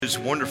It's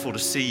wonderful to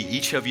see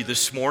each of you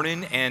this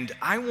morning, and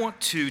I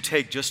want to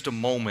take just a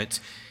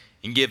moment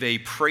and give a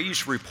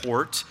praise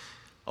report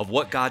of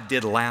what God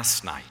did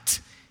last night.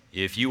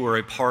 If you were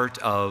a part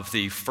of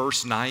the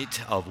first night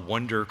of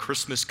Wonder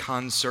Christmas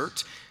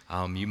concert,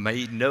 you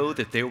may know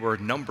that there were a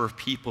number of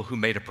people who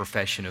made a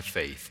profession of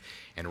faith.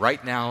 And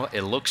right now,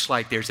 it looks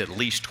like there's at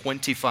least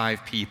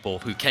 25 people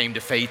who came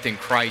to faith in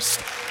Christ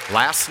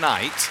last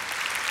night.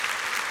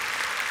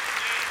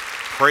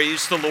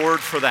 Praise the Lord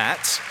for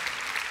that.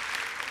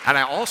 And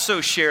I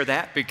also share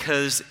that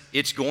because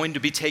it's going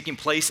to be taking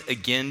place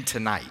again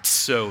tonight.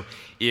 So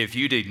if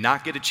you did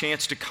not get a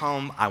chance to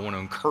come, I want to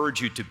encourage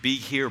you to be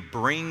here.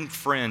 Bring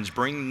friends,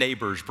 bring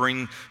neighbors,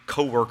 bring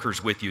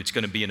coworkers with you. It's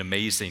going to be an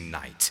amazing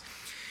night.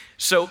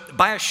 So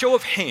by a show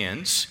of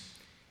hands,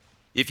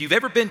 if you've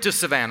ever been to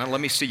Savannah,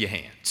 let me see your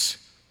hands.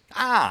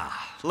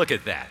 Look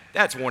at that.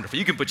 That's wonderful.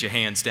 You can put your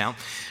hands down.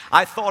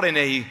 I thought in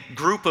a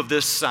group of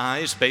this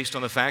size, based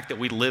on the fact that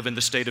we live in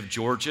the state of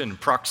Georgia, and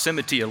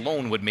proximity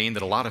alone would mean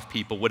that a lot of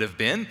people would have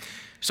been.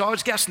 So I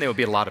was guessing there would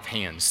be a lot of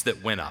hands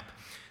that went up.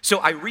 So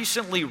I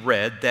recently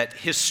read that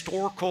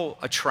historical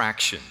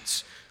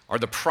attractions are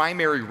the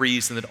primary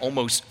reason that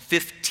almost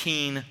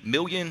 15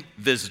 million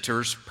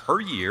visitors per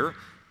year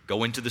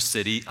go into the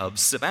city of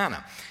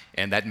Savannah.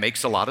 And that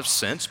makes a lot of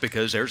sense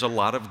because there's a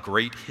lot of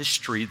great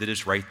history that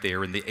is right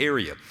there in the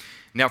area.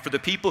 Now, for the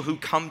people who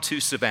come to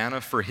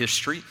Savannah for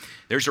history,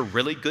 there's a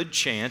really good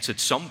chance at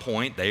some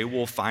point they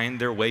will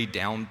find their way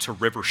down to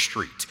River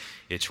Street.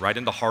 It's right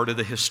in the heart of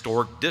the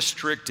historic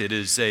district. It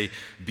is a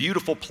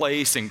beautiful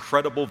place,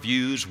 incredible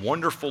views,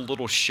 wonderful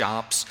little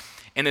shops,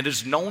 and it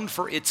is known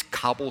for its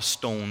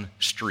cobblestone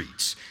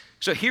streets.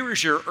 So here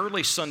is your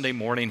early Sunday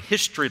morning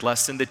history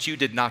lesson that you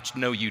did not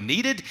know you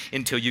needed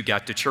until you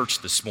got to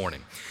church this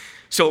morning.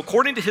 So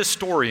according to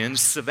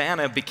historians,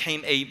 Savannah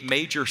became a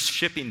major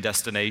shipping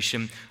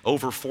destination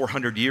over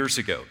 400 years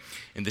ago.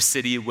 And the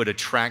city would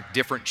attract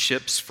different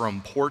ships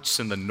from ports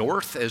in the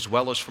north as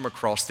well as from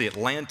across the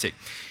Atlantic.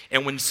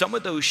 And when some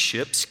of those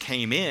ships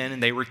came in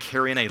and they were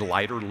carrying a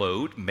lighter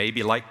load,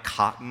 maybe like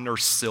cotton or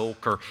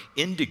silk or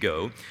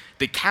indigo,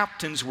 the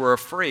captains were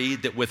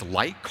afraid that with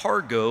light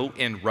cargo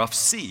and rough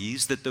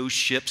seas that those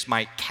ships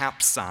might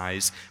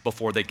capsize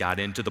before they got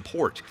into the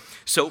port.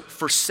 So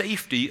for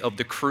safety of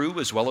the crew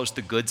as well as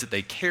the goods that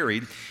they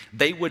carried,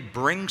 they would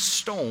bring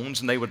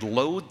stones and they would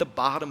load the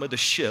bottom of the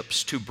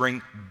ships to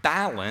bring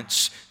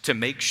balance to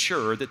make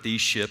sure that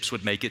these ships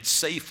would make it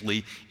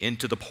safely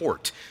into the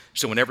port.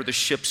 So whenever the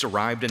ships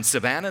arrived in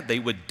Savannah, they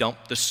would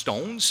dump the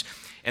stones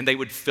and they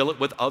would fill it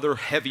with other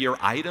heavier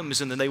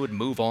items, and then they would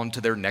move on to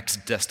their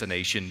next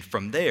destination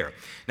from there.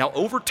 Now,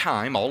 over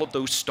time, all of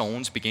those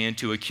stones began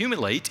to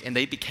accumulate, and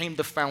they became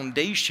the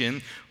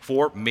foundation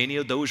for many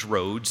of those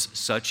roads,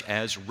 such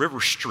as River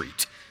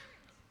Street.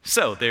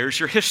 So there's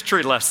your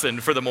history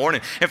lesson for the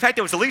morning. In fact,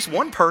 there was at least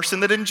one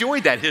person that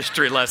enjoyed that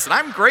history lesson.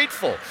 I'm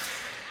grateful.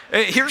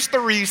 Here's the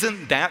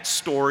reason that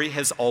story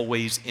has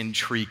always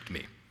intrigued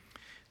me.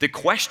 The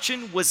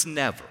question was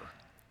never,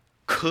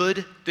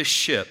 could the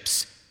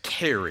ships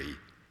carry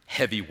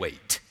heavy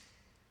weight?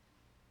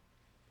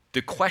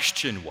 The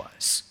question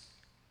was,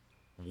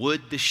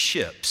 would the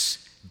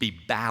ships be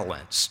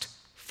balanced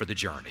for the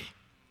journey?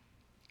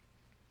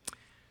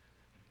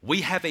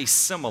 We have a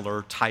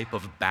similar type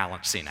of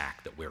balancing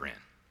act that we're in.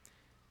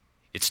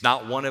 It's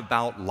not one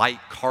about light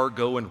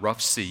cargo and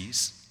rough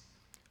seas,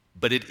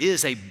 but it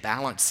is a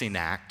balancing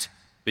act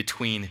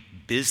between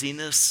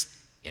busyness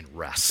and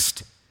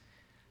rest.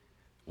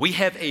 We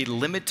have a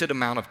limited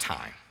amount of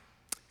time,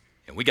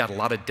 and we got a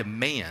lot of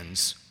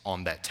demands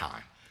on that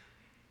time.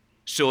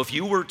 So if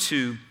you were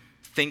to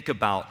think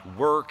about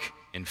work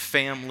and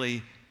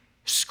family,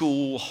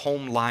 school,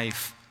 home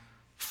life,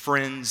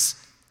 friends,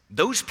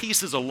 those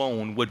pieces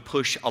alone would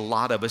push a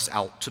lot of us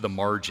out to the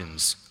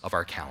margins of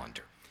our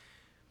calendar.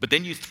 But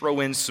then you throw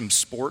in some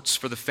sports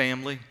for the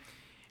family,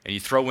 and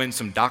you throw in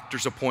some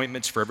doctor's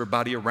appointments for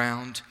everybody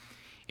around,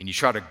 and you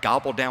try to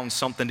gobble down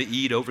something to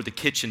eat over the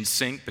kitchen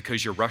sink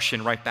because you're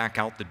rushing right back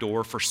out the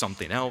door for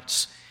something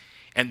else.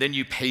 And then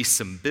you pay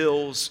some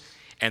bills,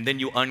 and then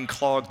you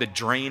unclog the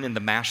drain in the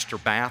master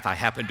bath. I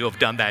happen to have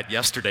done that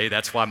yesterday.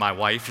 That's why my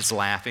wife is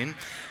laughing.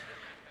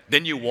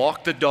 Then you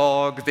walk the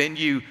dog. Then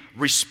you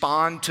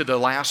respond to the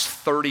last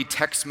 30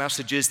 text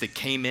messages that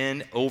came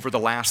in over the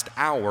last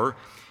hour.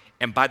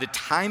 And by the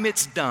time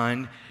it's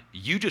done,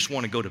 you just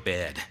want to go to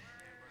bed.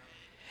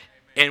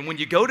 And when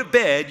you go to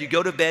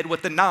bed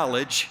with the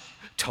knowledge,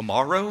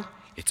 tomorrow,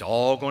 it's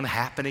all going to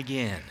happen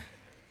again.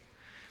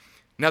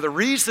 Now, the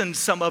reason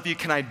some of you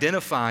can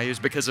identify is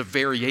because a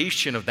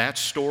variation of that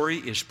story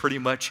is pretty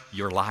much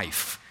your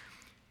life.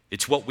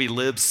 It's what we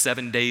live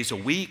 7 days a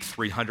week,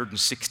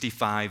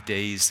 365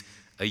 days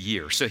a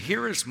year. So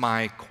here is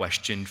my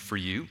question for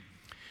you.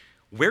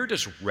 Where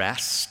does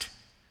rest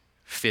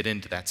fit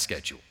into that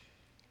schedule?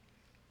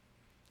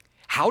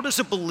 How does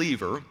a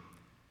believer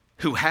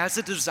who has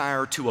a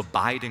desire to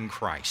abide in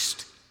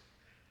Christ,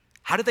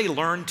 how do they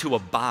learn to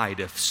abide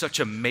if such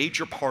a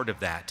major part of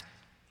that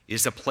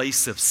is a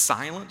place of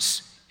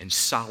silence and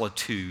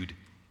solitude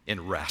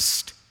and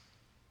rest?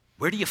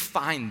 Where do you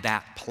find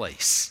that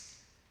place?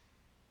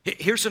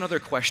 Here's another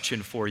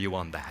question for you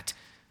on that.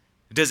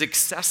 Does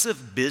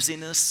excessive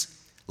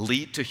busyness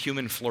lead to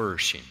human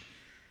flourishing?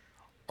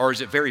 Or is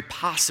it very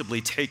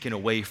possibly taken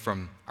away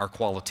from our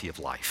quality of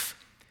life?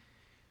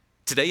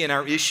 Today in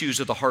our Issues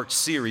of the Heart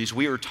series,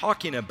 we are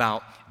talking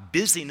about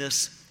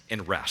busyness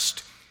and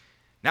rest.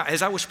 Now,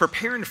 as I was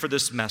preparing for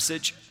this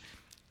message,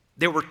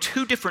 there were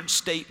two different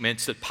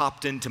statements that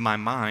popped into my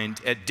mind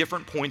at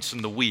different points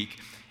in the week.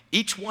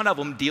 Each one of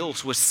them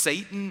deals with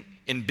Satan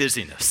and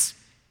busyness,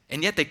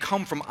 and yet they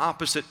come from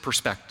opposite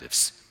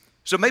perspectives.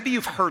 So maybe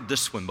you've heard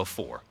this one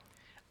before.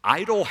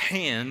 Idle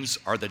hands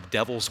are the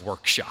devil's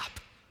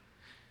workshop.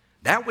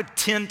 That would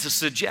tend to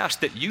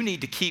suggest that you need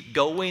to keep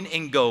going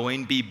and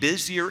going, be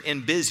busier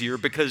and busier,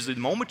 because the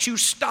moment you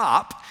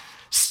stop,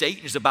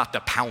 Satan is about to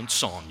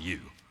pounce on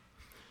you.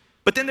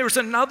 But then there's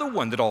another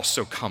one that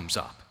also comes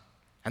up,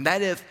 and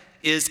that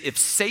is if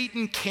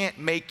Satan can't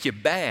make you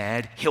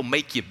bad, he'll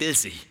make you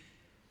busy.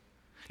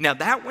 Now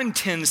that one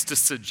tends to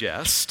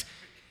suggest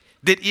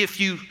that if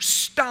you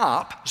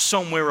stop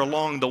somewhere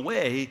along the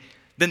way,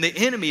 then the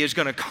enemy is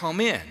going to come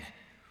in.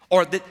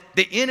 Or that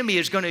the enemy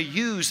is going to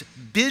use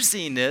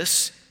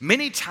busyness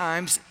many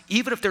times,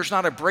 even if there's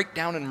not a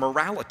breakdown in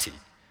morality.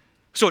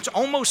 So it's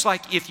almost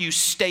like if you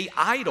stay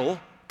idle,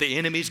 the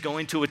enemy's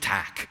going to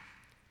attack.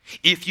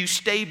 If you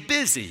stay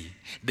busy,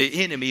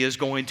 the enemy is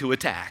going to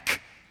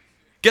attack.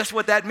 Guess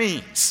what that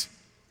means?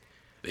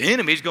 The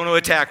enemy's going to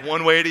attack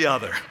one way or the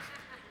other.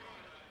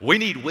 We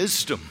need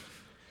wisdom.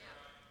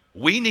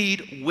 We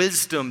need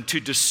wisdom to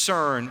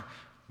discern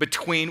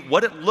between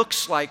what it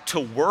looks like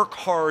to work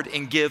hard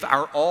and give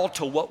our all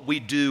to what we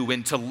do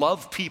and to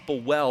love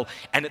people well,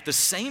 and at the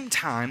same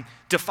time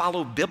to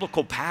follow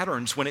biblical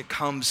patterns when it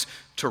comes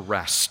to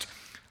rest.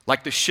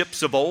 Like the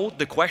ships of old,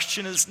 the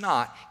question is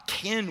not,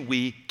 can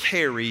we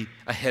carry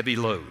a heavy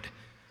load?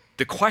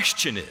 The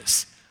question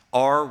is,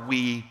 are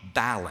we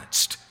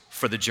balanced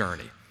for the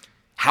journey?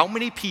 How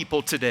many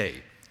people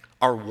today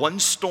are one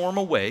storm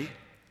away,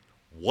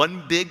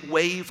 one big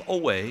wave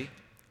away,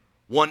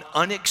 one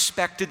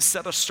unexpected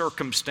set of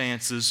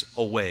circumstances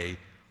away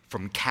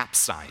from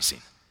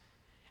capsizing,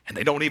 and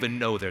they don't even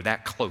know they're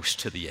that close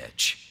to the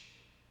edge?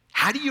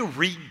 How do you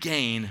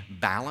regain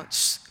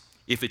balance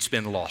if it's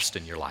been lost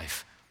in your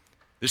life?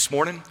 This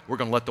morning, we're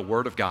going to let the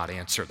Word of God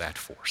answer that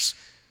for us.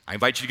 I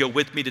invite you to go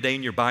with me today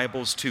in your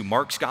Bibles to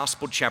Mark's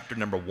Gospel, chapter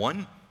number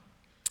 1.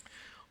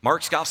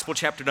 Mark's Gospel,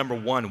 chapter number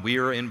 1, we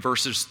are in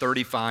verses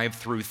 35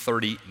 through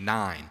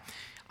 39.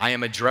 I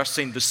am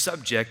addressing the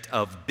subject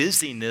of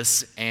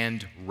busyness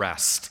and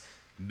rest.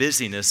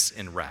 Busyness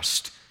and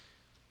rest.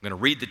 I'm going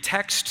to read the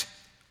text,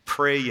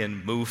 pray,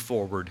 and move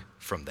forward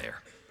from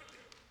there.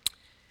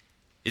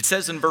 It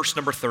says in verse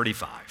number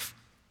 35,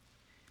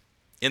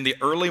 "In the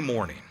early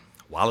morning,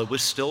 while it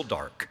was still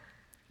dark,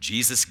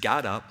 Jesus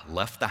got up,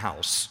 left the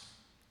house,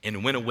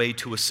 and went away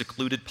to a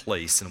secluded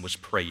place and was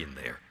praying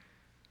there.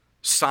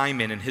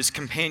 Simon and his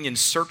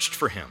companions searched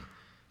for him.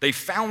 They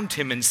found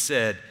him and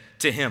said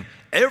to him,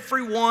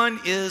 'Everyone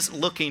is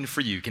looking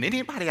for you.'" Can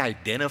anybody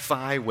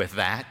identify with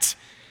that?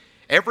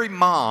 Every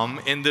mom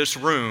in this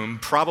room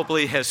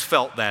probably has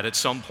felt that at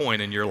some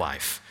point in your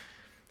life.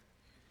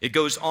 It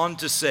goes on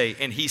to say,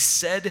 "And he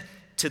said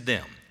to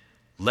them,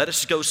 'Let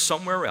us go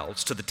somewhere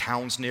else to the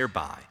towns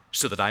nearby,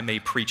 so that I may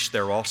preach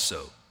there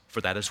also,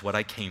 for that is what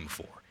I came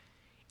for.'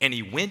 And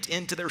he went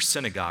into their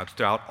synagogues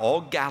throughout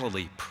all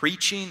Galilee,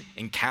 preaching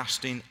and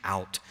casting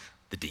out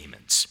the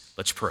demons."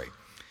 Let's pray.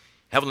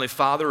 Heavenly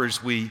Father,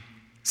 as we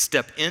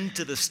step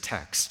into this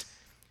text,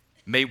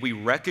 may we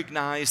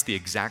recognize the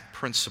exact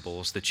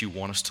principles that you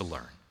want us to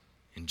learn.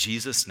 In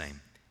Jesus'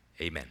 name,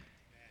 amen.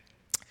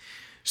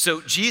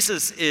 So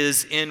Jesus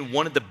is in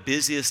one of the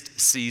busiest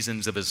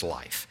seasons of his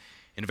life.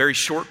 In a very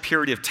short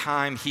period of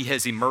time, he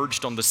has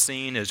emerged on the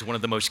scene as one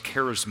of the most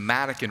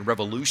charismatic and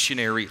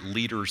revolutionary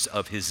leaders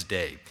of his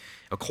day.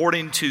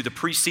 According to the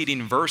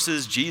preceding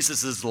verses,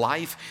 Jesus'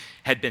 life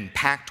had been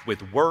packed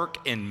with work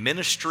and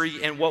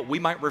ministry and what we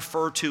might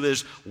refer to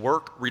as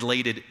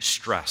work-related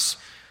stress.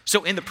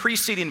 So in the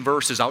preceding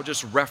verses, I'll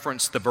just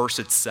reference the verse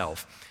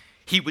itself.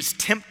 He was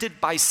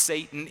tempted by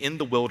Satan in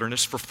the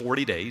wilderness for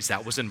 40 days.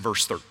 That was in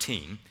verse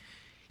 13.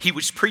 He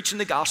was preaching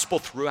the gospel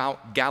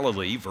throughout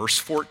Galilee, verse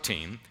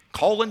 14.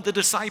 Calling the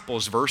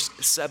disciples, verse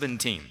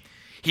 17.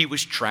 He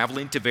was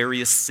traveling to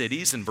various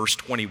cities in verse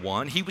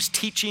 21. He was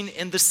teaching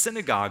in the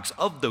synagogues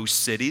of those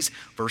cities,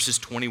 verses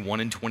 21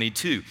 and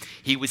 22.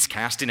 He was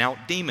casting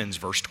out demons,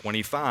 verse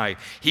 25.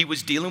 He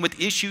was dealing with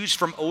issues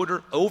from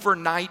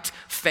overnight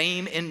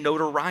fame and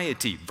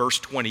notoriety, verse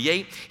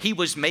 28. He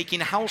was making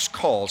house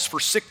calls for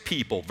sick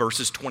people,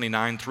 verses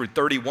 29 through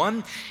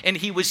 31. And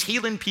he was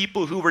healing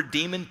people who were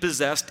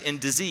demon-possessed and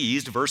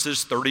diseased,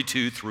 verses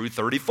 32 through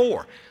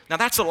 34. Now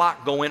that's a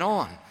lot going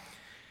on.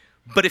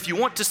 But if you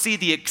want to see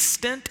the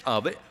extent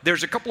of it,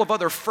 there's a couple of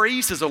other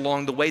phrases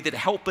along the way that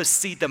help us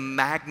see the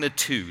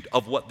magnitude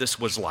of what this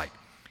was like.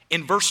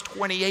 In verse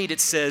 28, it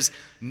says,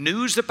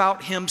 "News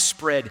about him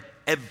spread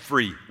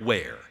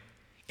everywhere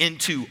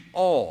into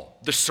all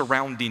the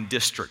surrounding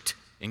district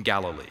in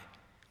Galilee."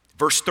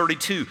 Verse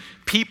 32,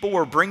 people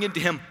were bringing to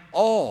him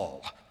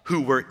all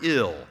who were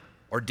ill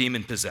or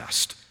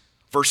demon-possessed.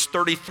 Verse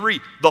 33,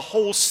 the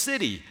whole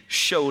city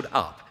showed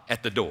up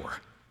at the door.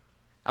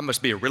 That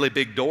must be a really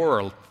big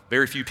door or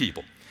very few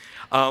people.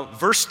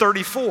 Verse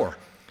 34,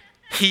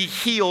 he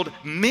healed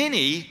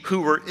many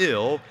who were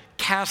ill,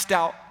 cast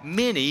out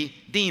many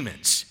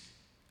demons.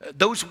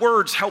 Those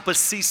words help us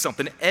see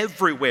something.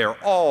 Everywhere,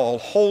 all,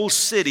 whole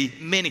city,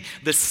 many.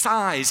 The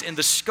size and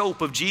the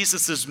scope of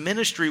Jesus'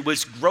 ministry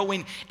was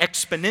growing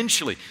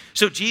exponentially.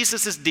 So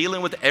Jesus is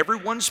dealing with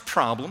everyone's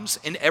problems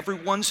and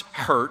everyone's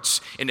hurts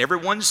and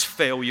everyone's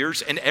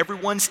failures and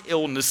everyone's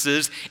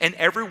illnesses and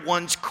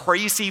everyone's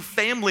crazy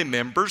family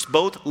members,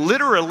 both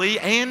literally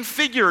and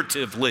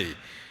figuratively.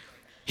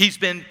 He's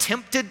been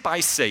tempted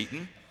by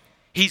Satan.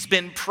 He's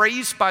been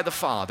praised by the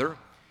Father.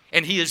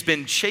 And he has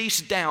been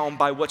chased down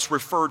by what's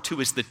referred to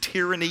as the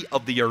tyranny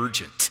of the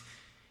urgent.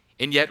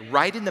 And yet,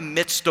 right in the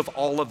midst of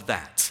all of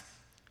that,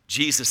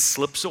 Jesus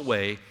slips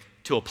away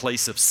to a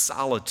place of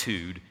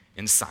solitude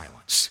and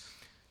silence.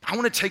 I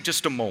want to take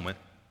just a moment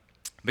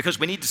because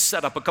we need to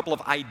set up a couple of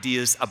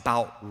ideas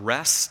about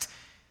rest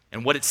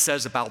and what it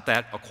says about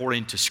that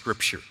according to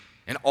Scripture.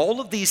 And all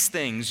of these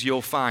things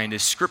you'll find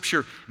as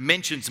Scripture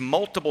mentions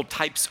multiple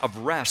types of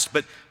rest,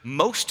 but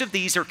most of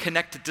these are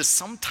connected to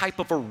some type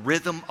of a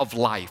rhythm of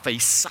life, a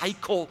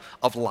cycle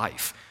of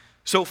life.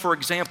 So for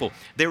example,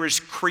 there is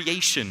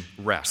creation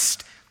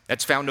rest.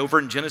 That's found over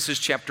in Genesis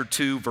chapter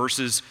 2,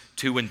 verses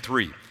 2 and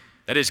 3.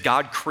 That is,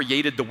 God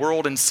created the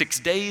world in 6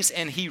 days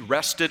and he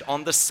rested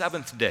on the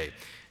seventh day.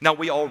 Now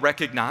we all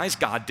recognize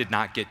God did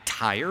not get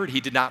tired.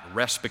 He did not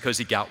rest because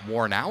he got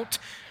worn out.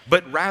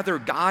 But rather,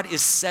 God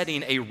is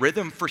setting a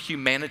rhythm for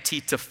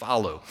humanity to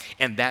follow.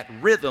 And that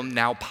rhythm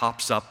now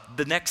pops up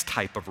the next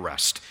type of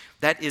rest.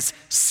 That is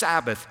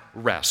Sabbath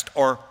rest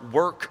or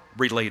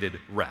work-related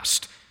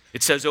rest.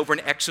 It says over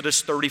in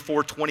Exodus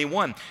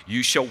 34:21,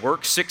 you shall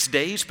work 6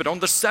 days, but on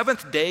the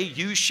seventh day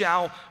you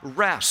shall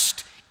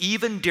rest.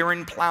 Even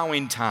during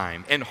plowing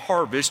time and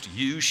harvest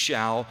you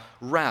shall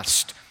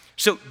rest.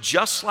 So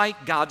just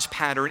like God's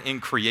pattern in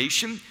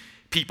creation,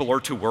 people are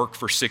to work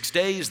for 6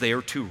 days. They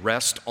are to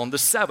rest on the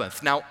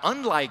seventh. Now,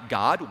 unlike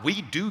God,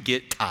 we do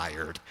get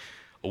tired.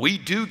 We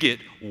do get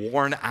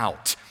worn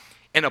out.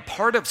 And a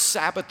part of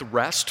Sabbath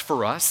rest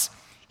for us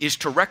is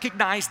to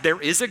recognize there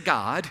is a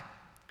God.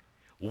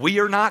 We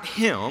are not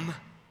him,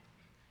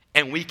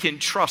 and we can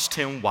trust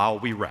him while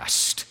we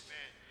rest.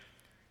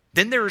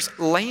 Then there's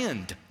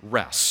land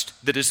rest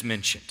that is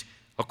mentioned.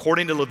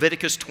 According to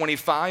Leviticus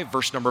 25,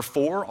 verse number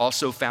 4,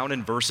 also found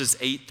in verses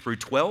 8 through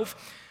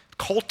 12,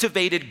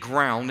 cultivated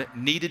ground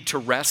needed to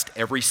rest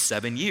every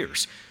 7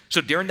 years.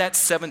 So during that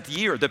seventh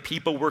year, the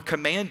people were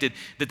commanded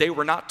that they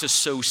were not to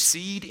sow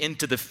seed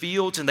into the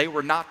fields and they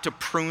were not to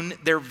prune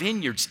their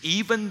vineyards.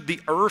 Even the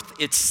earth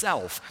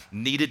itself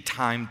needed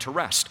time to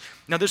rest.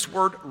 Now, this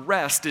word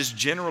rest is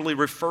generally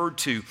referred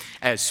to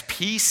as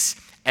peace,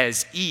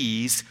 as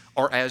ease,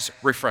 or as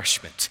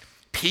refreshment.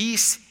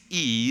 Peace,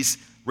 ease,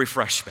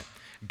 refreshment.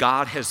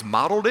 God has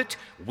modeled it,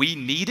 we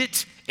need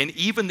it, and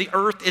even the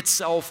earth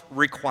itself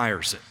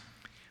requires it.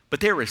 But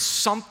there is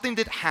something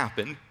that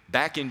happened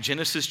back in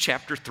Genesis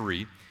chapter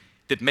 3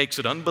 that makes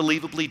it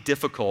unbelievably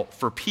difficult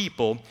for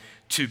people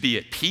to be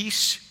at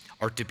peace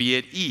or to be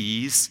at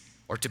ease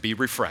or to be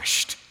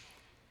refreshed.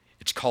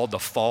 It's called the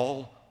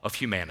fall of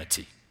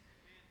humanity.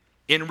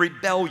 In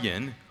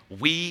rebellion,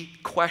 we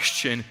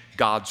question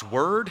God's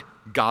word,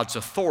 God's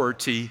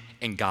authority,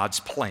 and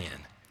God's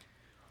plan.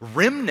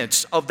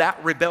 Remnants of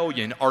that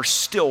rebellion are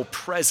still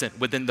present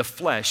within the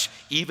flesh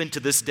even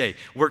to this day.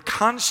 We're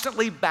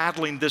constantly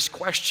battling this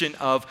question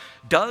of,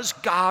 does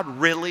God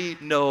really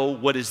know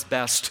what is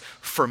best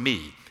for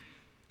me?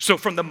 So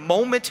from the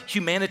moment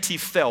humanity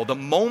fell, the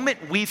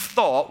moment we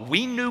thought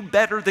we knew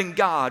better than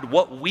God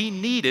what we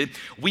needed,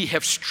 we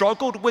have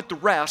struggled with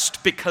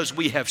rest because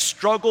we have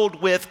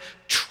struggled with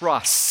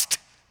trust.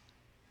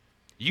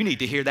 You need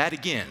to hear that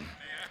again.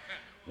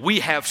 We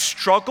have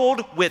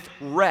struggled with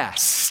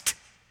rest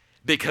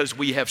because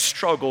we have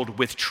struggled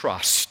with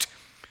trust.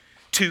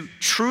 To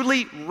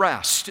truly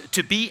rest,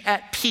 to be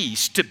at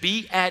peace, to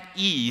be at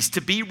ease,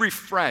 to be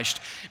refreshed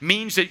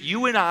means that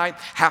you and I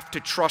have to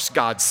trust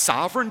God's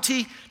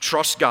sovereignty,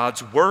 trust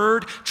God's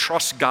word,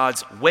 trust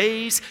God's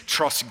ways,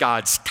 trust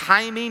God's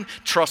timing,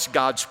 trust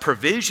God's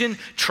provision,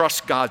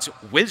 trust God's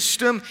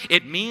wisdom.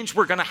 It means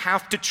we're going to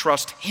have to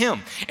trust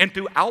him. And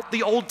throughout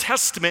the Old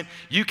Testament,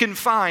 you can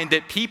find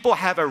that people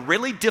have a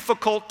really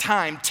difficult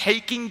time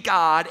taking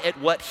God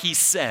at what he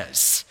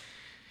says.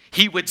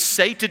 He would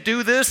say to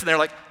do this, and they're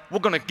like, we're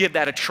going to give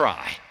that a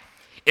try,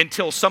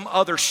 until some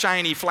other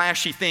shiny,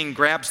 flashy thing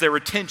grabs their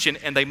attention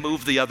and they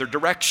move the other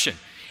direction.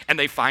 And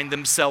they find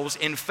themselves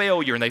in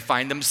failure, and they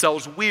find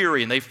themselves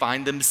weary, and they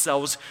find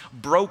themselves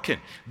broken.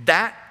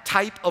 That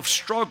type of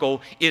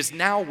struggle is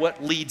now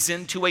what leads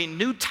into a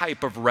new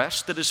type of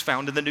rest that is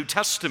found in the New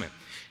Testament.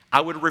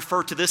 I would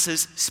refer to this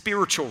as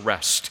spiritual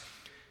rest.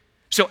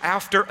 So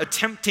after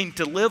attempting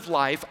to live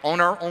life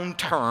on our own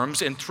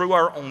terms and through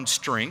our own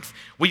strength,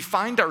 we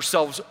find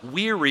ourselves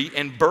weary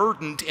and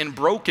burdened and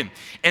broken.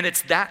 And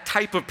it's that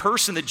type of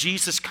person that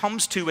Jesus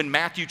comes to in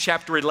Matthew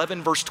chapter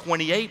 11, verse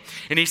 28.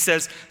 And he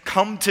says,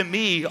 "Come to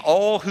me,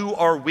 all who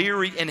are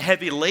weary and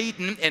heavy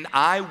laden, and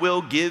I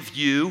will give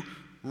you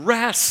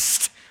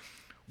rest."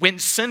 When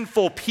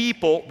sinful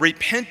people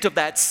repent of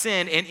that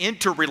sin and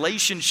enter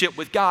relationship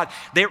with God,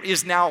 there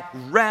is now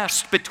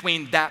rest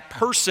between that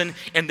person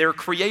and their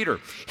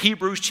Creator.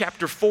 Hebrews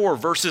chapter 4,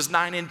 verses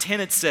 9 and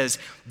 10, it says,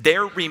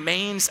 "There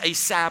remains a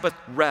Sabbath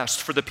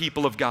rest for the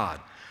people of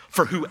God.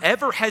 For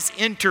whoever has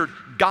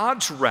entered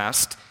God's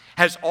rest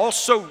has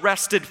also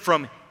rested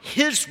from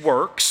his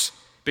works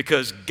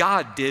because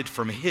God did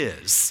from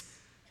his."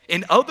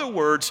 In other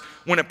words,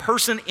 when a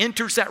person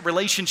enters that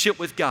relationship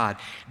with God,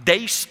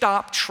 they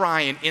stop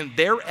trying in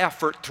their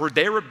effort through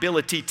their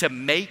ability to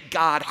make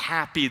God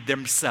happy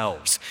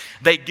themselves.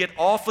 They get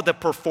off of the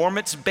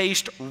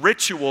performance-based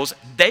rituals.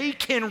 They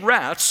can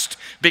rest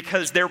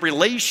because their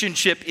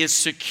relationship is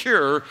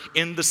secure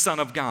in the Son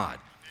of God.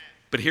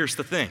 But here's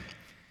the thing.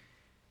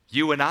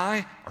 You and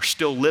I are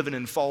still living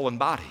in fallen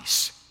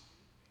bodies.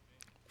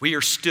 We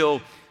are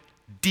still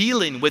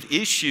dealing with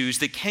issues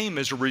that came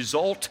as a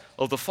result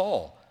of the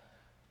fall.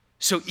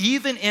 So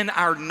even in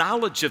our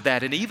knowledge of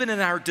that and even in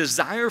our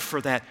desire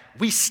for that,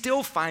 we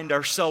still find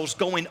ourselves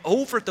going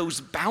over those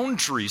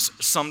boundaries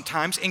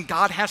sometimes, and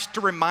God has to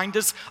remind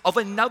us of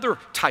another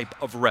type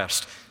of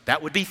rest.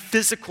 That would be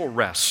physical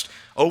rest.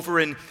 Over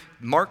in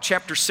Mark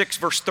chapter 6,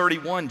 verse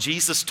 31,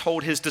 Jesus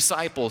told his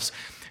disciples,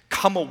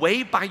 "Come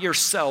away by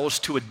yourselves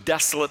to a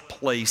desolate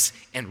place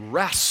and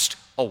rest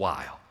a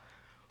while."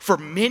 For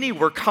many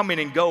were coming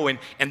and going,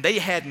 and they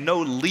had no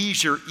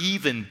leisure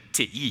even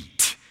to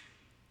eat.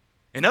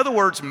 In other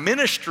words,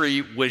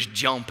 ministry was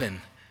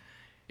jumping.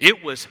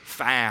 It was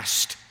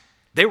fast.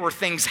 There were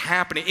things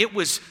happening. It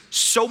was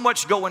so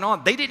much going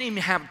on. They didn't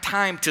even have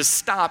time to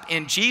stop.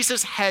 And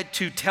Jesus had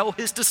to tell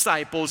his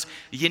disciples,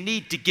 you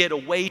need to get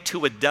away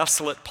to a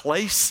desolate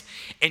place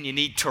and you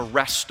need to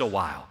rest a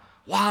while.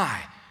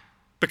 Why?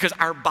 Because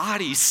our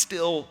bodies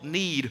still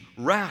need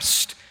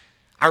rest.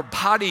 Our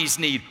bodies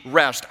need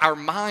rest. Our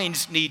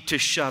minds need to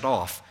shut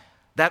off.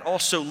 That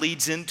also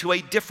leads into a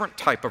different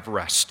type of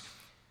rest.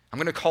 I'm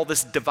going to call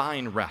this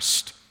divine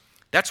rest.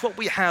 That's what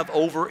we have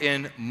over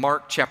in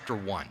Mark chapter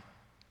 1.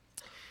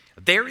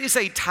 There is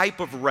a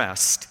type of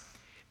rest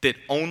that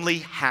only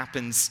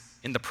happens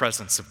in the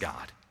presence of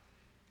God.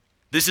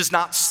 This is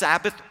not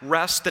Sabbath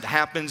rest that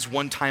happens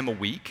one time a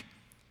week.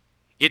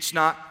 It's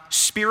not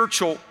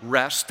spiritual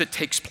rest that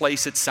takes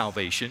place at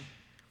salvation.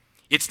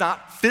 It's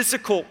not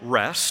physical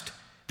rest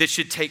that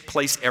should take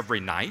place every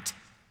night.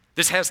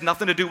 This has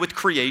nothing to do with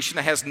creation.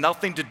 It has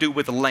nothing to do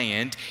with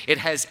land. It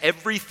has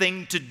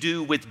everything to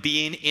do with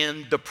being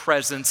in the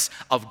presence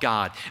of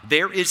God.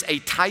 There is a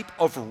type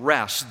of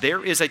rest.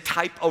 There is a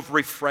type of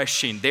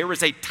refreshing. There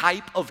is a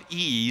type of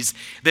ease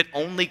that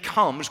only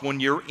comes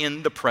when you're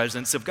in the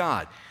presence of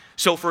God.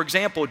 So, for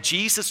example,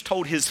 Jesus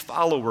told his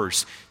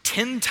followers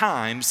 10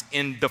 times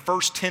in the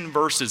first 10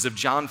 verses of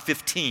John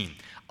 15,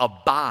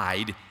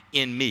 "Abide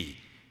in me."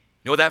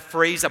 You know what that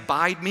phrase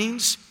abide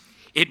means?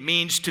 It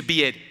means to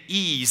be at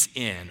ease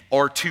in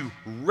or to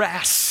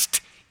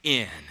rest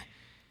in.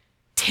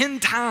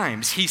 10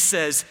 times he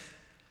says,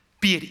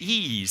 be at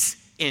ease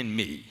in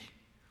me.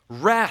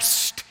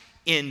 Rest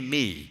in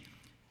me.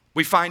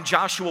 We find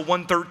Joshua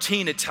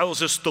 1:13, it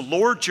tells us the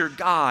Lord your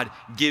God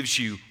gives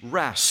you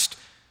rest.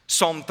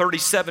 Psalm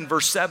 37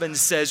 verse 7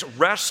 says,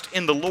 rest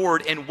in the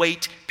Lord and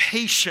wait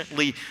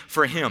patiently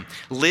for him.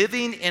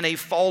 Living in a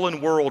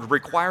fallen world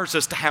requires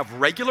us to have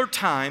regular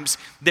times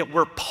that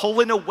we're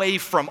pulling away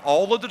from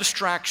all of the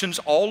distractions,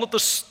 all of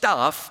the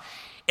stuff,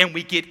 and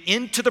we get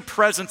into the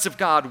presence of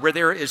God where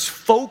there is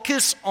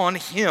focus on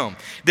him,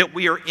 that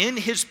we are in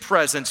his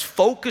presence,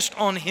 focused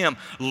on him,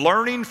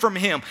 learning from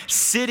him,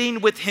 sitting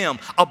with him,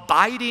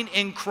 abiding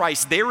in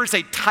Christ. There is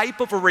a type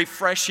of a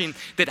refreshing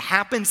that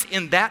happens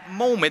in that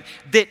moment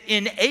that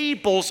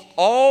enables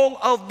all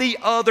of the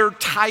other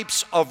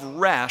types of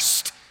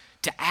rest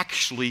to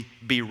actually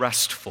be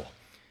restful.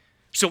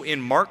 So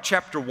in Mark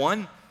chapter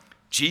 1,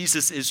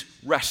 Jesus is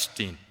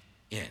resting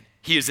in.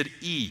 He is at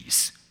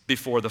ease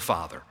before the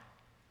Father.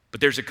 But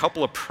there's a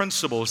couple of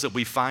principles that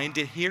we find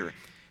in here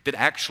that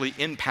actually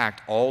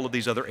impact all of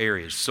these other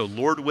areas. So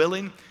Lord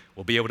willing,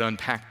 we'll be able to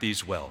unpack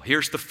these well.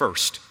 Here's the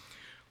first.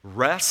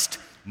 Rest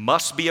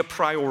must be a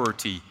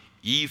priority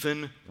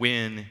even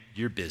when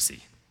you're busy.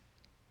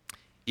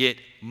 It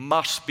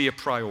must be a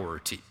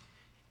priority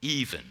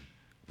even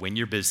when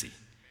you're busy.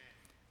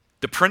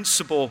 The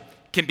principle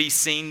can be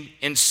seen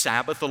in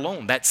Sabbath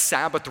alone, that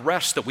Sabbath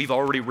rest that we've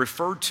already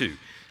referred to.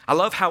 I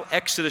love how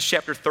Exodus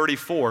chapter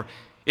 34,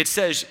 it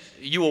says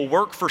you will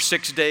work for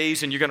 6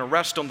 days and you're going to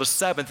rest on the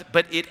seventh,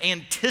 but it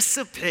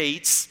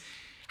anticipates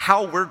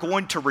how we're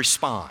going to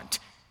respond.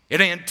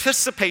 It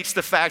anticipates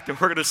the fact that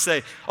we're going to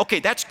say, okay,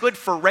 that's good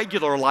for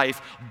regular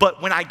life,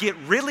 but when I get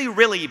really,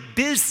 really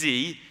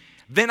busy,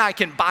 then I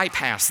can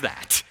bypass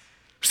that.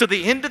 So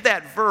the end of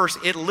that verse,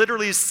 it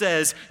literally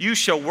says, you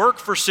shall work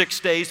for 6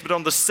 days, but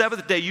on the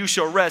seventh day you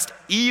shall rest.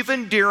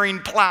 Even during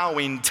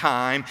plowing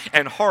time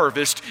and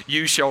harvest,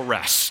 you shall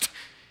rest.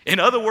 In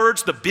other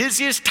words, the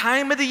busiest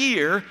time of the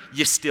year,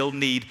 you still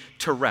need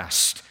to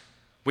rest.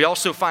 We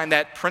also find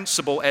that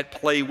principle at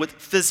play with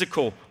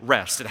physical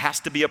rest. It has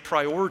to be a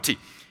priority.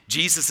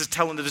 Jesus is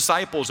telling the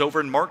disciples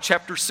over in Mark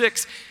chapter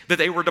 6 that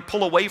they were to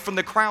pull away from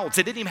the crowds.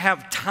 They didn't even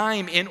have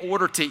time in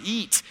order to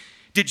eat.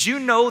 Did you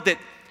know that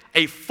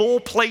a full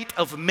plate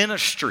of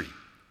ministry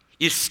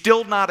is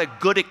still not a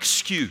good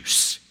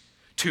excuse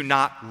to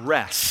not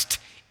rest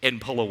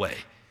and pull away?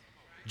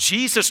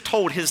 Jesus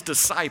told his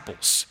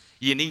disciples,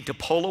 you need to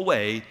pull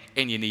away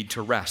and you need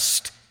to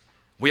rest.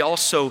 We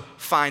also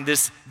find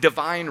this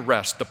divine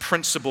rest, the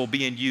principle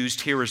being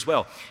used here as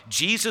well.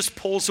 Jesus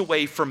pulls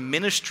away from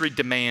ministry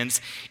demands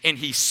and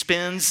he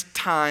spends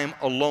time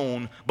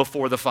alone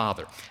before the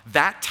Father.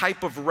 That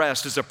type of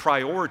rest is a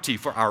priority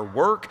for our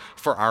work,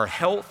 for our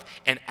health,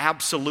 and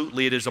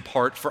absolutely it is a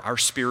part for our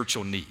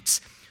spiritual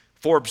needs.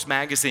 Forbes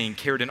magazine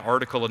carried an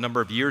article a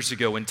number of years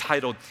ago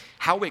entitled,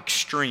 How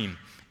Extreme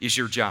is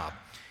Your Job?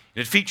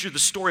 And it featured the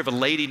story of a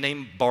lady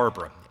named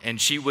Barbara, and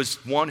she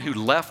was one who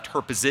left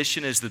her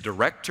position as the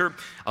director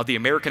of the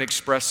American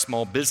Express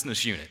Small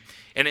Business Unit.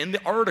 And in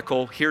the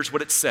article, here's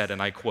what it said,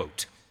 and I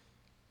quote,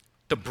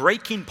 the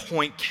breaking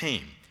point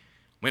came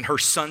when her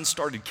son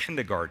started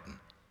kindergarten,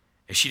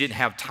 and she didn't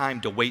have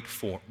time to wait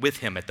with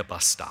him at the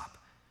bus stop.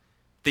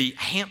 The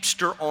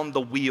hamster on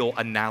the wheel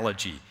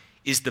analogy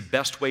is the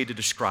best way to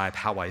describe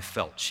how I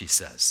felt, she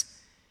says.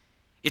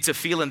 It's a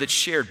feeling that's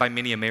shared by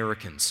many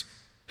Americans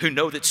who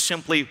know that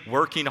simply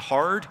working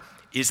hard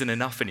isn't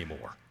enough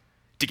anymore.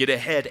 To get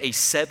ahead, a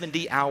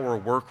 70-hour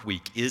work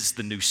week is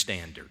the new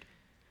standard.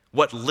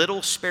 What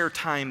little spare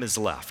time is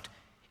left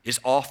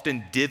is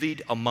often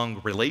divvied among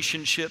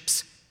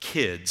relationships,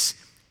 kids,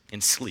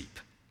 and sleep.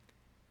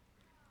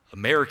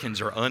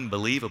 Americans are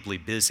unbelievably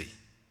busy.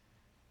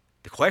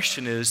 The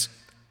question is,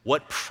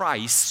 what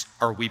price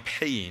are we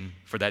paying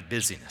for that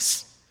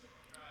busyness?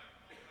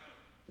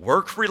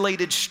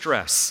 Work-related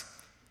stress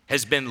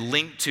has been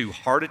linked to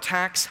heart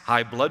attacks,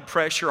 high blood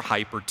pressure,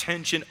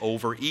 hypertension,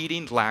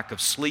 overeating, lack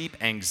of sleep,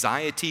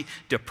 anxiety,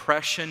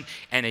 depression,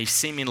 and a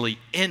seemingly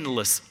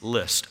endless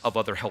list of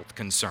other health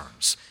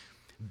concerns.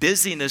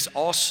 Busyness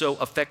also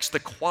affects the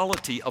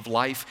quality of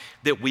life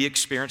that we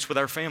experience with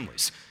our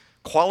families.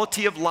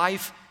 Quality of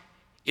life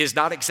is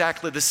not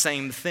exactly the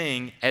same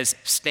thing as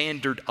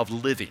standard of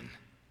living.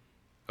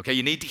 Okay,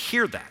 you need to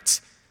hear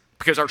that.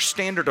 Because our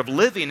standard of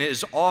living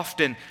is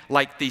often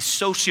like the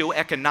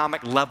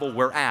socioeconomic level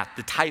we're at,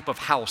 the type of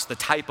house, the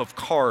type of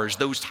cars,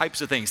 those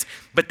types of things.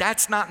 But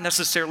that's not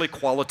necessarily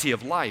quality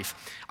of life.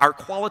 Our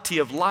quality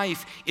of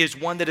life is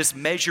one that is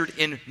measured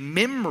in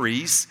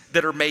memories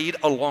that are made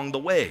along the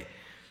way.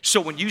 So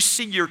when you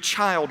see your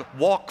child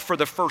walk for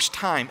the first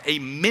time, a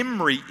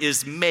memory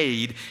is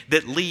made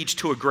that leads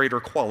to a greater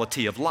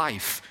quality of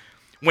life.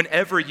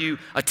 Whenever you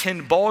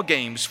attend ball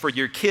games for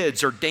your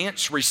kids or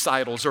dance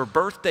recitals or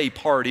birthday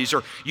parties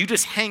or you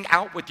just hang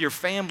out with your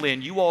family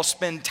and you all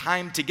spend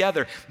time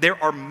together,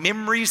 there are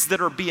memories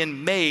that are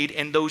being made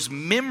and those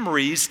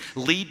memories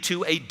lead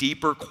to a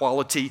deeper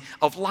quality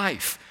of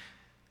life.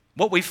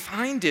 What we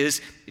find is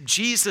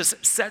Jesus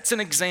sets an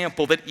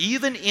example that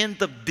even in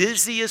the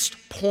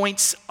busiest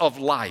points of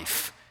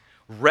life,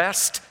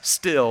 rest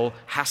still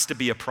has to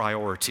be a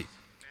priority.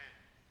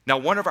 Now,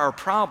 one of our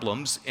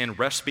problems in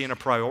rest being a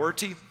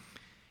priority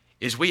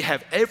is we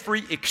have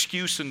every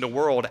excuse in the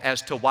world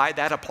as to why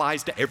that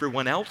applies to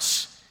everyone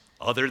else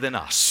other than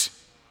us.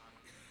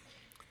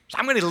 So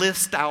I'm going to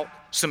list out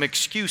some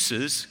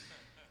excuses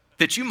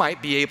that you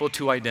might be able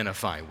to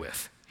identify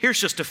with.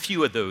 Here's just a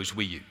few of those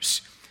we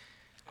use.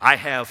 I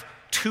have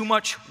too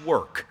much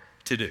work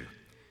to do.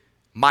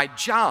 My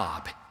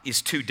job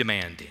is too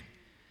demanding.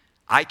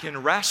 I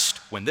can rest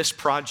when this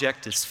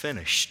project is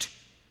finished.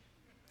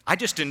 I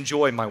just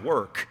enjoy my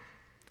work.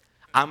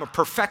 I'm a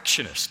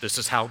perfectionist. This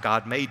is how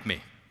God made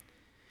me.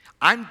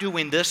 I'm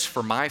doing this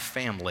for my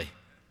family.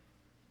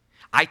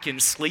 I can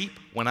sleep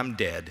when I'm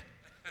dead.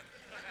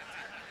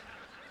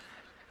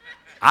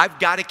 I've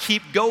got to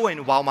keep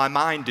going while my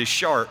mind is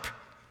sharp.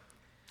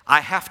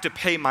 I have to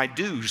pay my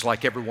dues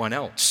like everyone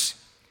else.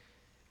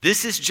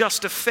 This is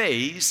just a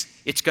phase.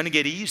 It's going to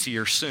get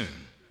easier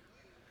soon.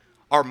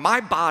 Or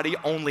my body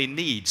only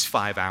needs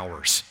 5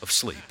 hours of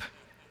sleep.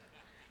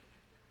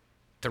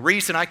 The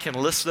reason I can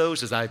list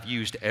those is I've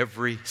used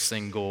every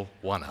single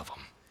one of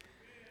them.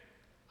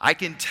 I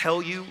can tell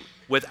you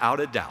without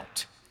a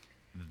doubt,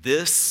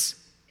 this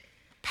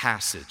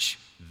passage,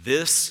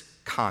 this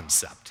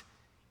concept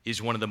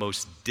is one of the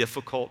most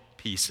difficult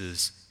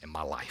pieces in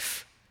my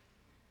life.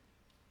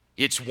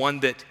 It's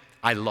one that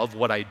I love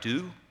what I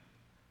do.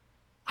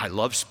 I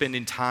love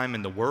spending time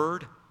in the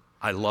Word.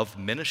 I love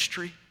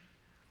ministry.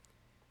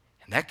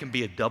 And that can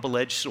be a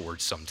double-edged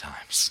sword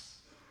sometimes.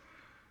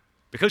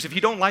 Because if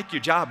you don't like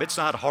your job, it's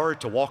not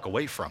hard to walk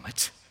away from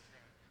it.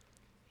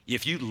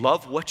 If you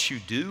love what you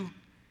do,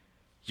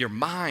 Your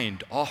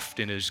mind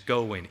often is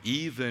going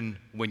even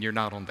when you're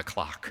not on the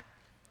clock.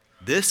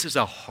 This is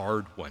a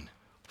hard one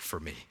for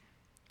me.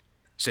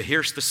 So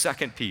here's the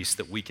second piece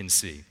that we can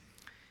see.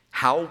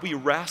 How we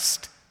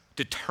rest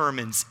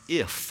determines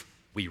if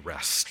we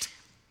rest.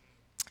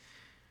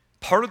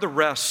 Part of the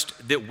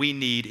rest that we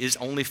need is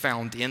only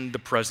found in the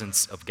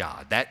presence of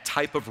God. That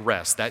type of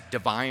rest, that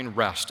divine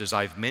rest, as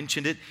I've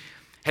mentioned it,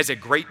 has a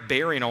great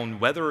bearing on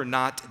whether or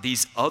not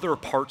these other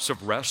parts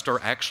of rest are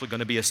actually going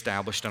to be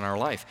established in our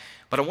life.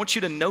 But I want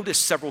you to notice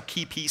several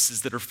key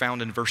pieces that are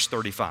found in verse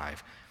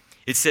 35.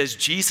 It says,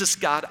 Jesus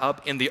got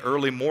up in the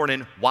early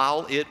morning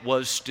while it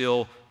was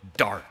still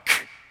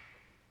dark.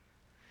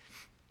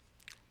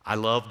 I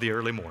love the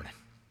early morning.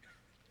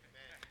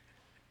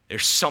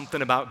 There's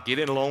something about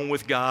getting alone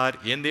with God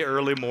in the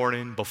early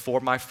morning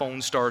before my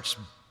phone starts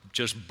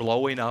just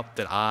blowing up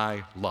that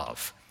I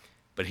love.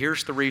 But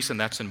here's the reason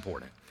that's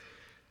important.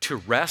 To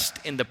rest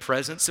in the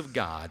presence of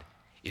God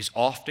is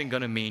often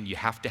going to mean you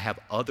have to have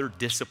other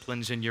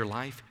disciplines in your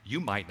life you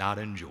might not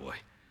enjoy.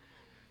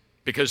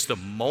 Because the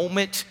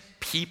moment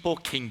people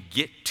can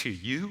get to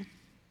you,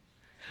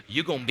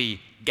 you're going to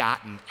be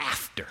gotten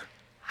after.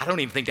 I don't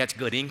even think that's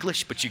good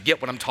English, but you get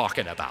what I'm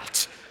talking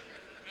about.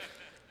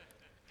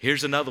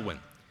 Here's another one.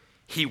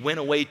 He went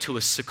away to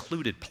a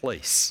secluded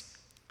place.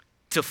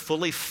 To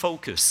fully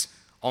focus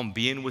on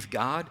being with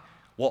God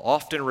will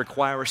often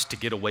require us to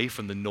get away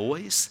from the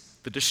noise,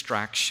 the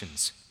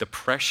distractions, the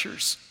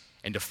pressures,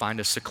 and to find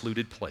a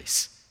secluded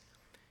place.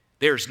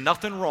 There's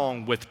nothing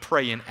wrong with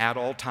praying at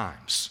all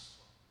times.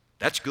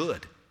 That's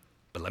good.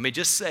 But let me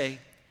just say,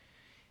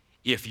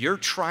 if you're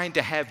trying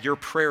to have your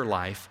prayer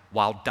life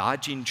while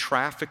dodging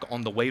traffic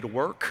on the way to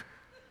work,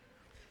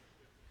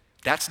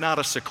 that's not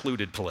a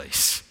secluded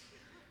place.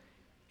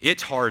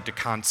 It's hard to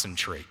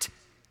concentrate.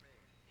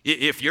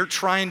 If you're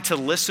trying to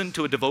listen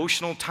to a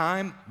devotional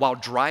time while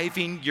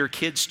driving your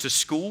kids to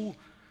school,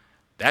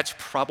 that's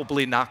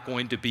probably not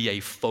going to be a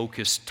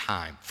focused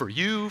time for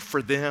you,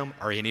 for them,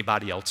 or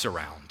anybody else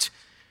around.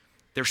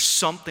 There's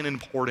something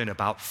important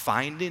about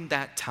finding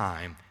that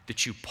time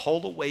that you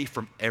pull away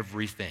from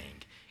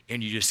everything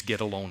and you just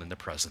get alone in the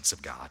presence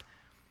of God.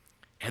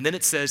 And then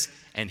it says,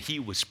 and he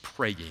was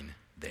praying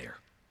there.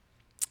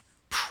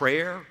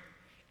 Prayer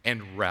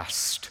and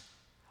rest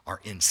are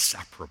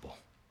inseparable.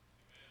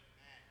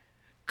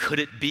 Could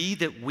it be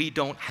that we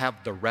don't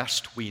have the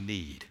rest we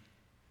need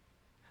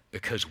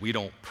because we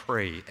don't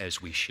pray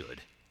as we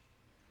should?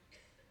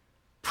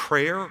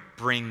 Prayer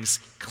brings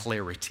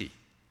clarity.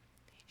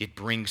 It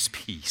brings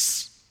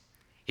peace.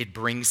 It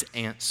brings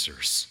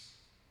answers.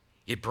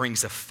 It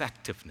brings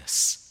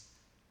effectiveness.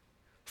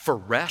 For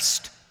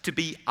rest to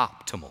be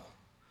optimal,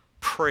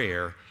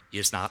 prayer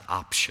is not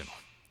optional.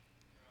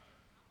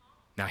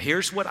 Now,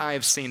 here's what I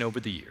have seen over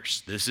the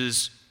years. This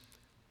is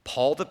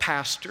Paul the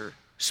pastor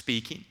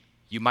speaking.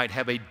 You might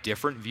have a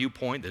different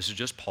viewpoint. This is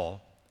just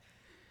Paul.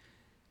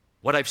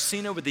 What I've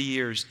seen over the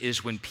years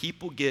is when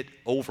people get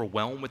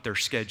overwhelmed with their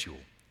schedule,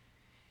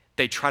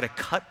 they try to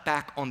cut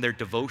back on their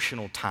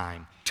devotional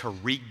time to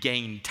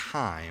regain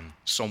time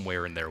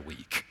somewhere in their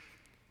week.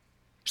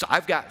 So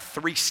I've got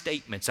 3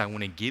 statements I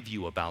want to give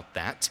you about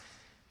that.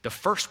 The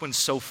first one's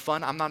so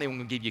fun, I'm not even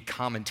going to give you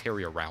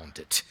commentary around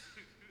it.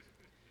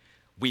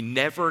 We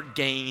never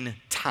gain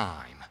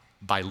time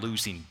by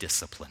losing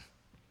discipline.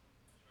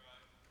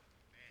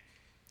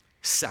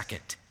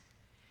 Second,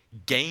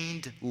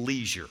 gained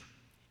leisure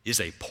is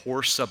a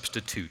poor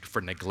substitute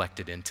for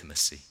neglected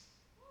intimacy.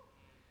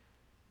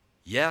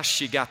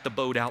 Yes, you got the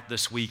boat out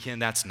this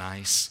weekend, that's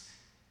nice.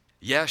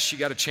 Yes, you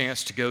got a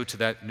chance to go to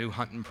that new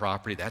hunting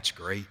property, that's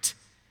great.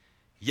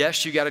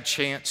 Yes, you got a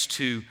chance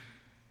to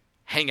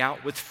hang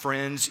out with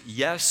friends.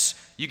 Yes,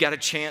 you got a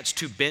chance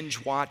to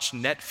binge watch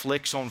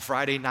Netflix on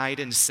Friday night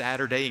and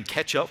Saturday and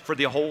catch up for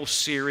the whole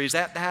series.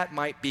 That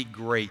might be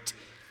great.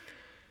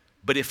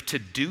 But if to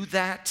do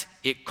that,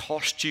 it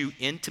cost you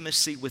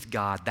intimacy with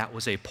God, that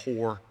was a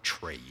poor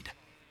trade.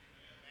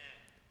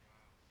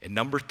 And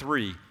number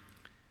 3,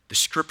 the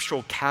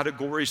scriptural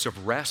categories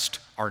of rest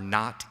are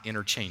not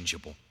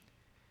interchangeable.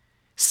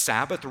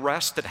 Sabbath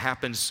rest that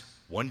happens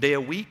one day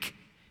a week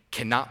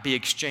cannot be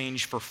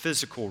exchanged for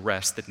physical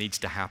rest that needs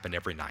to happen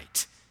every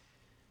night.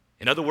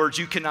 In other words,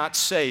 you cannot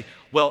say,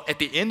 well, at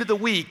the end of the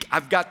week,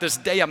 I've got this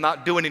day I'm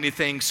not doing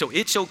anything, so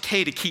it's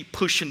okay to keep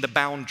pushing the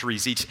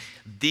boundaries.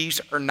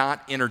 These are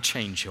not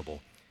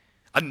interchangeable.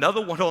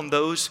 Another one on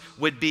those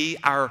would be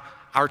our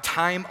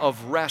time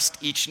of rest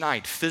each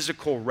night.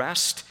 Physical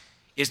rest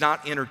is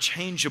not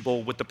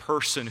interchangeable with the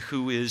person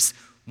who is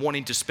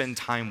wanting to spend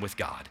time with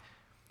God.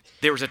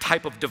 There is a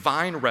type of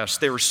divine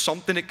rest. There is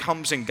something that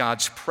comes in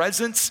God's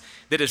presence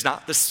that is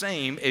not the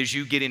same as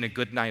you getting a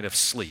good night of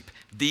sleep.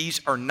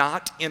 These are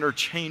not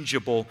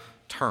interchangeable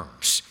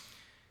terms.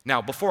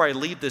 Now, before I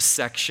leave this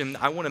section,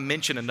 I want to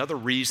mention another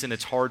reason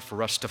it's hard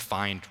for us to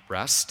find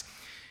rest,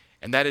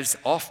 and that is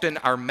often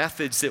our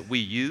methods that we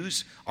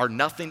use are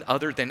nothing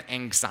other than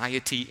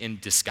anxiety in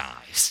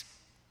disguise.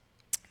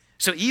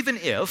 So even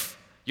if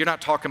You're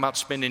not talking about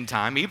spending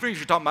time, even if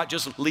you're talking about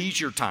just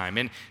leisure time,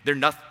 and there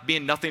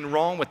being nothing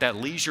wrong with that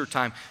leisure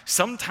time.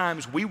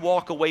 Sometimes we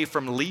walk away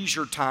from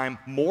leisure time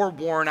more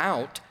worn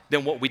out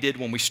than what we did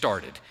when we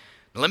started.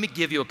 Now, let me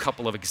give you a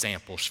couple of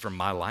examples from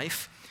my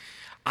life.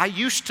 I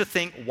used to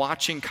think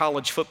watching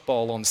college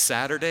football on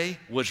Saturday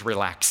was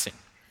relaxing.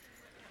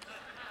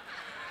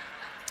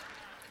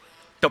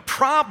 The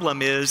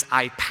problem is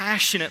I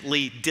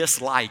passionately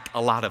dislike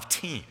a lot of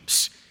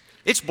teams.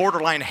 It's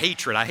borderline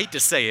hatred. I hate to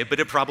say it, but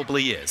it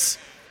probably is.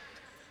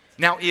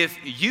 Now, if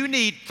you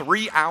need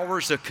 3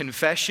 hours of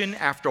confession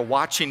after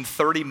watching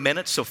 30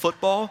 minutes of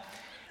football,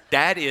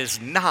 that is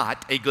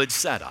not a good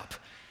setup.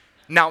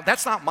 Now,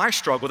 that's not my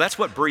struggle. That's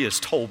what Bria's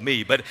told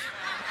me, but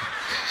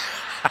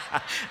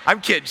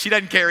I'm kidding. She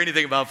doesn't care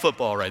anything about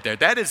football right there.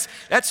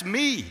 That's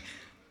me.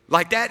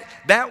 Like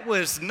that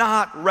was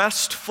not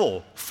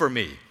restful for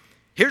me.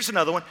 Here's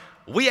another one.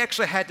 We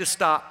actually had to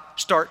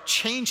start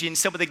changing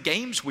some of the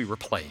games we were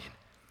playing.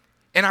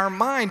 In our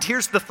mind,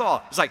 here's the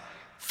thought. It's like,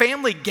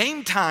 family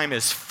game time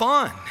is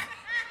fun.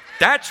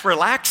 That's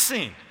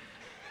relaxing.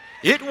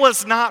 It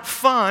was not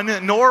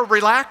fun nor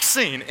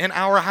relaxing in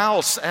our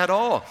house at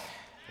all.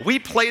 We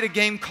played a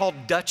game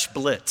called Dutch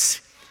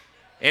Blitz.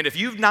 And if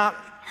you've not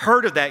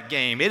heard of that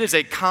game, it is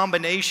a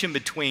combination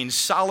between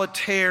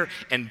solitaire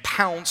and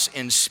pounce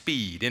and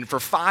speed. And for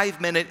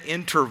 5-minute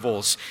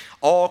intervals,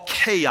 all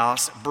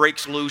chaos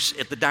breaks loose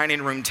at the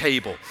dining room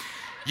table.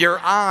 Your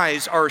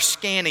eyes are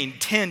scanning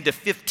 10 to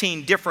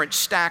 15 different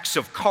stacks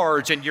of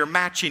cards, and you're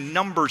matching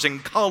numbers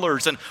and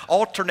colors and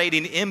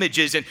alternating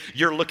images, and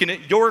you're looking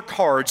at your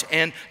cards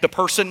and the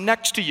person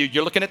next to you.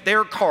 You're looking at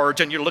their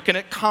cards, and you're looking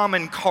at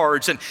common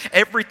cards, and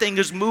everything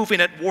is moving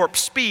at warp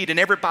speed, and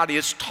everybody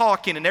is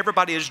talking, and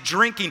everybody is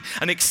drinking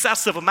an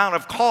excessive amount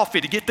of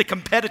coffee to get the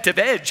competitive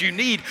edge you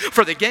need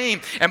for the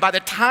game. And by the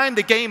time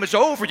the game is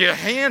over, your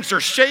hands are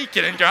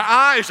shaking and your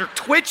eyes are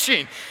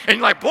twitching, and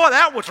you're like, boy,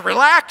 that was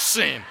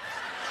relaxing.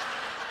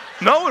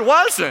 No, it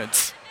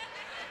wasn't.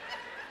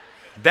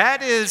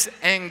 That is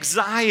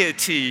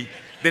anxiety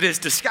that is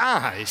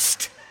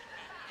disguised.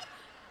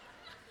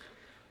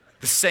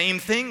 The same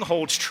thing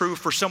holds true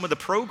for some of the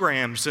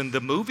programs and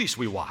the movies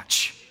we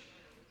watch.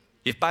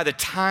 If by the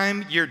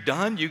time you're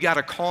done, you got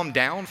to calm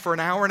down for an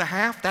hour and a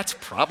half, that's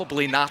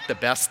probably not the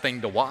best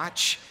thing to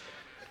watch.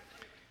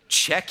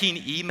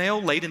 Checking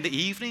email late in the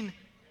evening,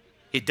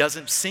 it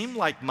doesn't seem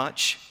like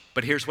much,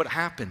 but here's what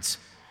happens.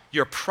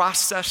 You're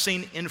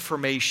processing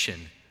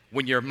information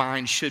when your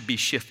mind should be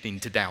shifting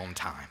to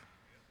downtime.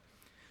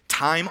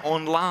 Time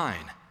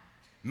online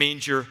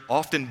means you're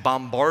often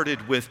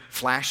bombarded with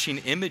flashing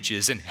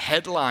images and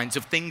headlines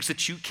of things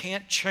that you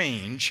can't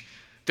change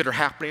that are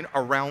happening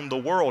around the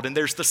world. And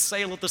there's the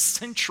sale of the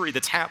century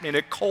that's happening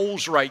at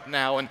Kohl's right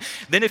now. And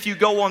then if you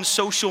go on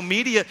social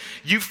media,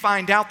 you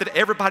find out that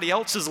everybody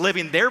else is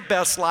living their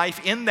best life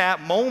in that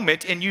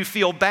moment, and you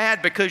feel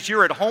bad because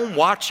you're at home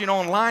watching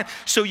online,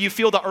 so you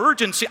feel the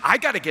urgency, I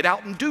got to get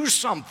out and do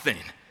something.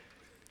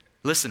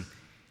 Listen,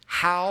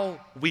 how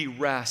we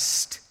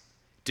rest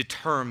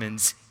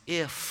determines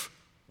if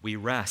we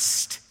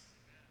rest.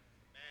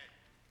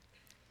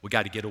 We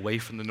got to get away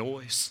from the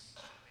noise.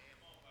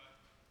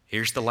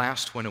 Here's the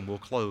last one, and we'll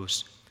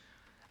close.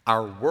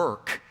 Our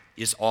work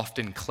is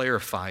often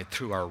clarified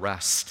through our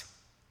rest.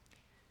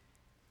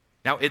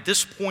 Now, at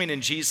this point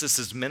in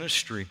Jesus'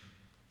 ministry,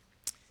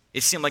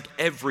 it seemed like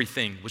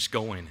everything was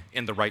going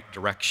in the right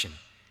direction.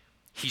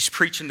 He's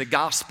preaching the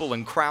gospel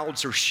and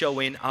crowds are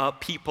showing up.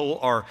 People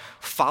are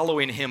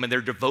following him and they're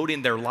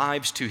devoting their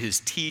lives to his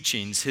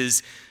teachings.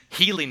 His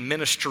healing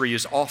ministry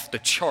is off the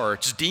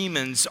charts.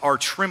 Demons are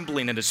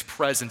trembling in his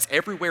presence.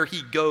 Everywhere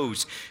he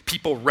goes,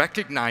 people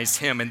recognize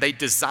him and they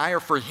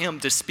desire for him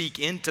to speak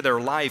into their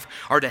life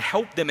or to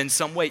help them in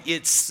some way.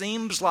 It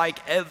seems like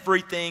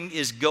everything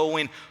is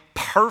going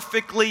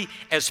perfectly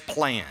as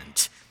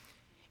planned.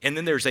 And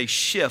then there's a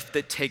shift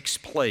that takes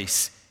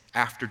place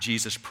after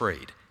Jesus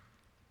prayed.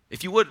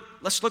 If you would,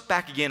 let's look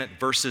back again at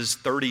verses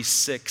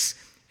 36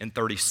 and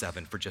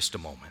 37 for just a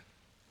moment.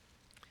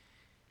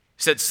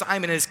 It said,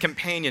 Simon and his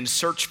companions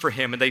searched for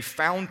him, and they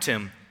found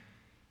him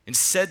and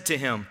said to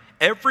him,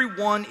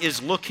 everyone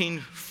is looking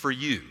for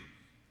you.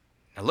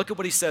 Now look at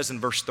what he says in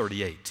verse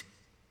 38.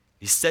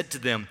 He said to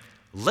them,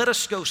 let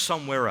us go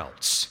somewhere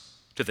else,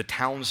 to the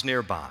towns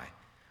nearby,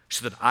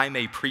 so that I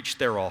may preach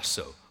there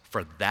also,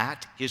 for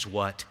that is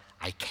what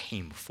I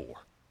came for.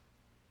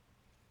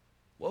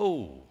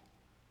 Whoa.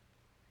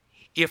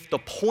 If the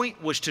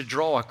point was to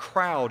draw a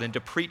crowd and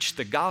to preach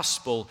the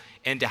gospel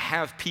and to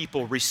have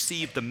people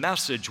receive the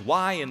message,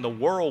 why in the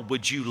world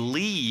would you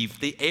leave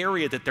the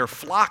area that they're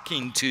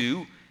flocking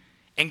to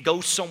and go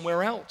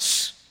somewhere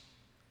else?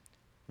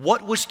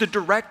 What was the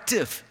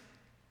directive?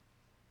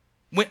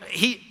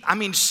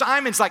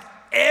 Simon's like,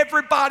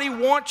 everybody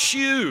wants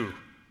you.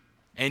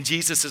 And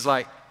Jesus is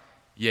like,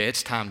 yeah,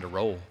 it's time to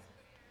roll.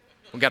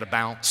 We got to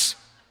bounce.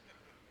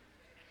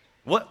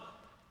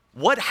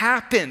 What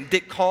happened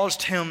that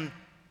caused him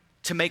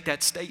to make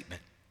that statement?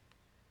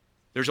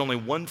 There's only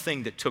one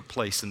thing that took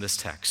place in this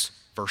text,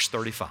 verse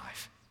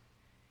 35.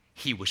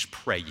 He was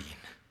praying.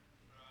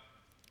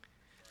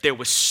 There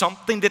was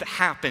something that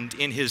happened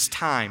in his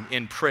time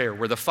in prayer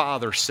where the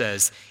Father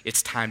says,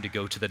 it's time to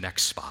go to the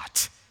next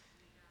spot.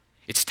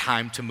 It's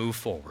time to move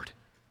forward.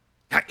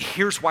 Now,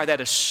 here's why that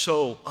is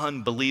so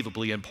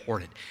unbelievably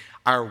important.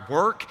 Our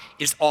work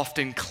is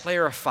often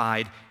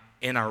clarified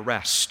in our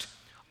rest.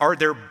 Are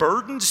there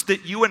burdens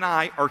that you and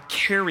I are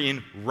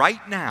carrying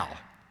right now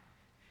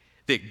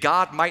that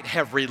God might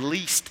have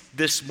released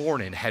this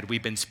morning had we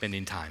been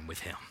spending time with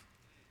him?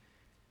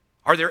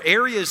 Are there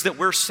areas that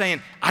we're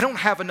saying, I don't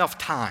have enough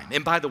time?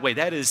 And by the way,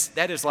 that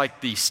is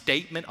like the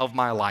statement of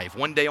my life.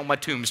 One day on my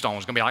tombstone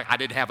is going to be like, I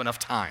didn't have enough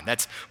time.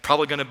 That's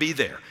probably going to be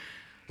there.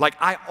 Like,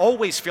 I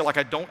always feel like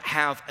I don't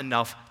have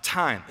enough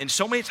time. And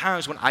so many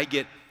times when I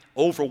get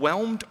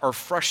overwhelmed or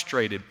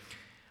frustrated,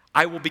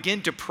 I will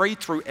begin to pray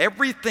through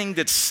everything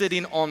that's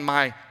sitting on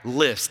my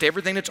list,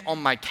 everything that's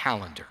on my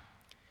calendar.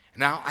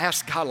 And I'll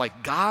ask God,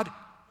 like, God,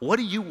 what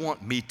do you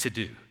want me to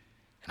do?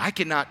 And I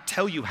cannot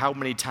tell you how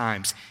many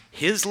times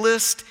his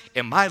list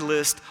and my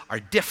list are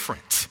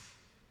different.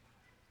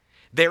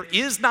 There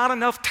is not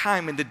enough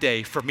time in the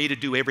day for me to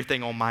do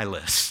everything on my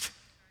list.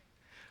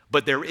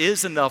 But there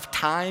is enough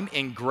time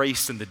and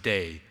grace in the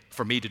day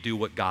for me to do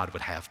what God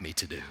would have me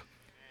to do.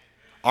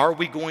 Are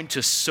we going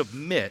to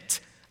submit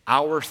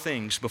our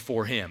things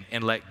before him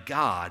and let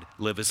God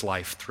live his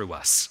life through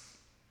us?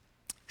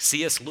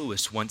 C.S.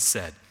 Lewis once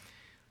said,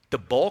 the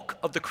bulk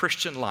of the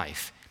Christian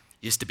life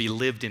is to be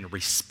lived in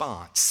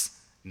response,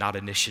 not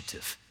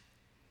initiative.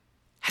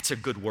 That's a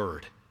good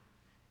word.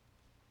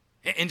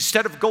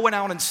 Instead of going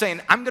out and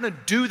saying, I'm going to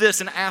do this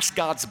and ask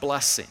God's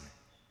blessing,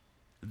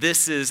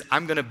 this is,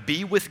 I'm going to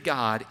be with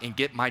God and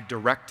get my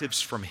directives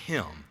from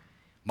him.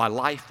 My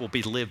life will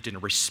be lived in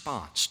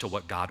response to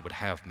what God would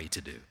have me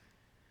to do.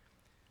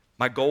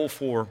 My goal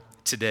for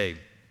today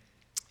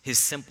has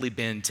simply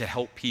been to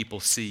help people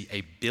see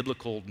a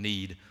biblical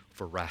need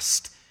for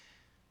rest.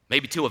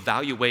 Maybe to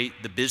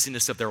evaluate the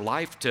busyness of their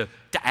life, to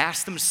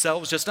ask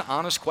themselves just an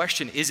honest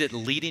question, is it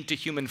leading to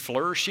human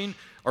flourishing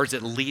or is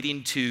it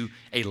leading to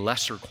a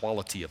lesser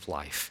quality of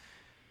life?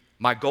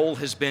 My goal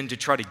has been to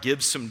try to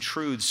give some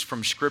truths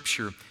from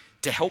Scripture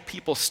to help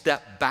people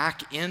step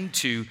back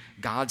into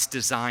God's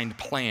designed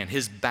plan,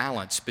 his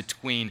balance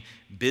between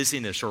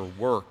busyness or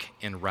work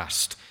and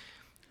rest.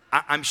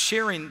 I'm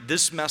sharing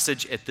this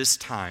message at this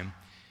time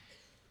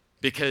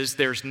because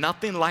there's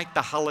nothing like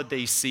the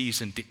holiday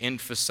season to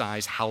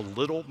emphasize how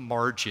little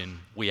margin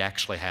we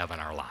actually have in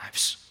our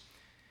lives.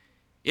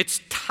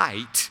 It's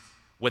tight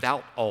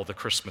without all the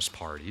Christmas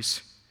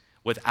parties,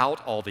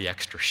 without all the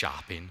extra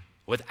shopping,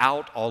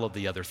 without all of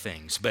the other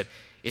things. But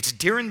it's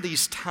during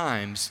these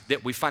times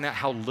that we find out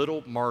how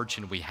little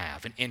margin we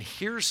have. And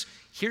here's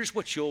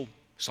what you'll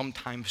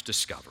sometimes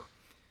discover.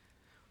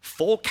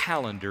 Full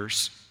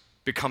calendars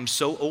become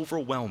so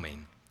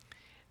overwhelming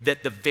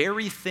that the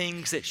very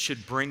things that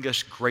should bring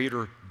us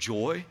greater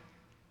joy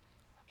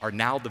are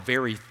now the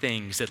very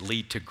things that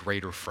lead to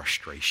greater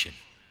frustration.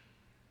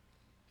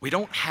 We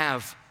don't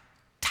have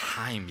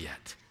time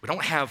yet. We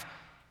don't have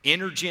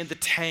energy in the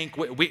tank.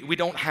 We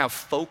don't have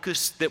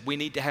focus that we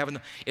need to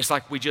have. It's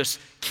like we just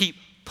keep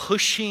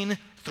pushing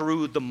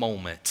through the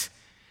moment.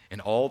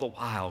 And all the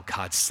while,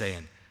 God's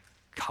saying,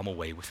 come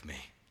away with me.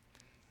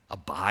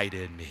 Abide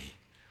in me.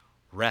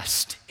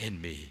 Rest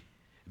in me.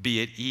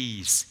 Be at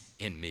ease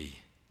in me.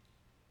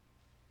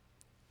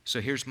 So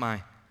here's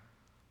my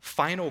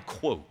final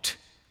quote.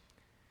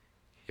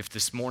 If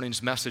this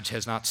morning's message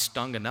has not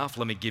stung enough,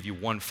 let me give you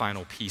one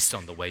final piece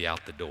on the way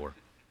out the door.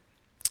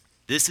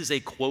 This is a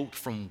quote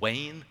from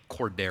Wayne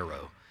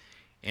Cordero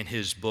in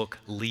his book,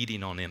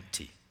 Leading on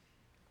Empty.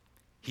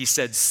 He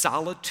said,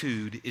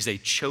 solitude is a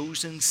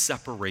chosen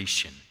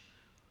separation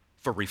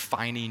for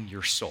refining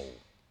your soul.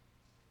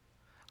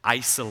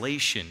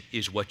 Isolation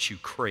is what you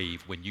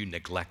crave when you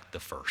neglect the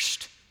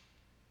first.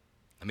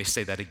 Let me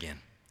say that again.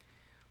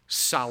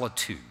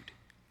 Solitude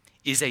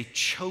is a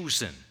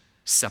chosen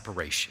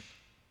separation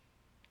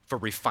for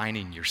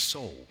refining your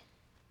soul.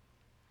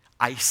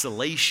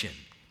 Isolation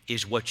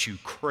is what you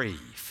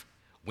crave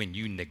when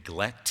you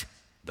neglect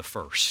the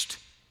first.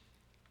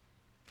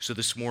 So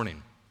this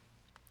morning,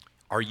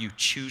 are you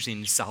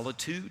choosing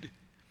solitude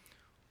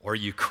or are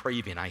you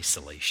craving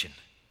isolation?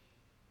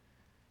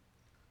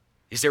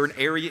 Is there an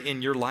area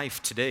in your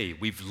life today?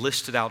 We've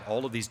listed out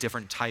all of these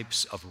different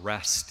types of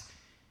rest.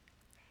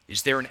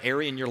 Is there an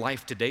area in your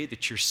life today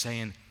that you're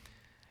saying,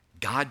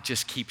 God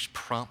just keeps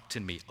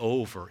prompting me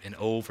over and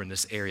over in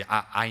this area.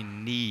 I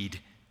need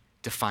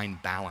to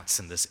find balance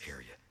in this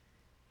area.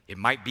 It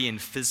might be in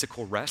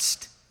physical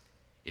rest.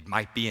 It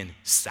might be in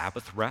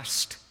Sabbath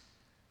rest.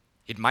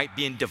 It might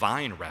be in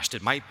divine rest.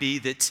 It might be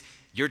that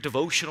your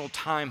devotional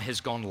time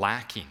has gone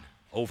lacking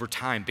over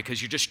time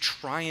because you're just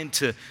trying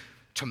to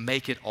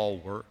make it all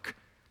work.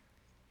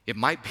 It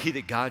might be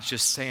that God's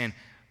just saying,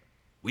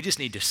 we just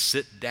need to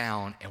sit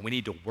down and we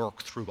need to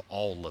work through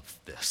all of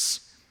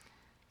this.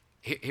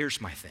 Here's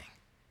my thing.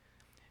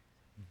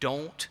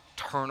 Don't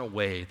turn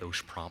away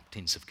those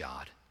promptings of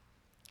God.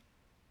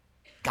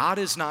 God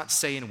is not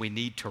saying we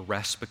need to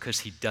rest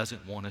because he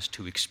doesn't want us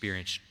to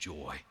experience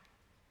joy.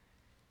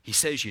 He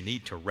says you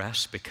need to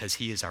rest because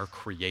he is our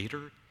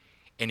creator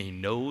and he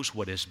knows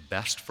what is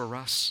best for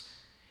us.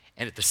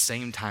 And at the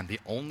same time, the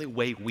only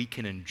way we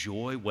can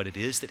enjoy what it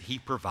is that he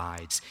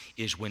provides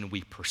is when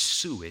we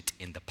pursue it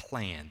in the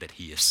plan that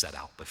he has set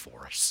out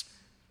before us.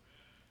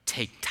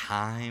 Take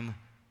time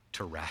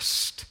to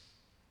rest.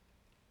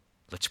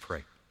 Let's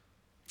pray.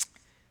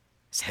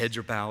 His heads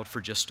are bowed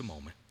for just a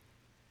moment.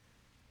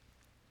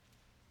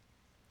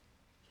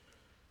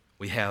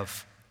 We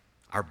have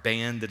our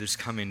band that is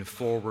coming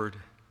forward.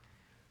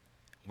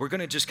 We're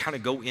going to just kind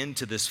of go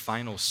into this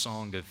final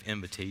song of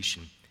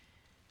invitation.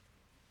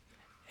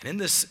 And in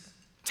this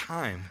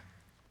time,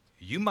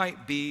 you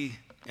might be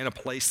in a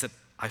place that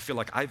I feel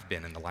like I've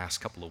been in the last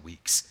couple of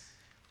weeks.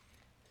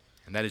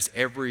 And that is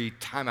every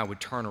time I would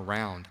turn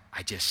around,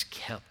 I just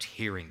kept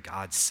hearing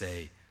God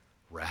say,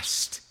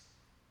 rest,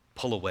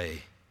 pull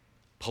away,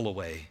 pull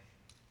away.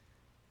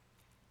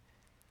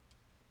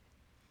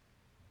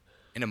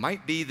 And it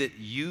might be that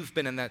you've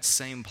been in that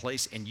same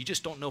place and you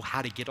just don't know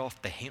how to get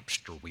off the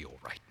hamster wheel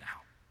right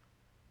now.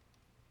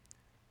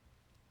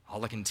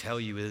 All I can tell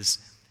you is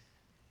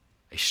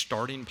a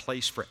starting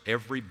place for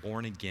every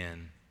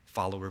born-again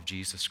follower of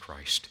Jesus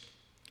Christ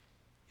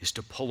is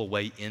to pull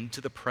away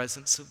into the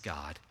presence of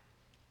God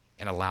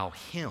and allow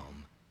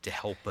him to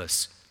help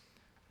us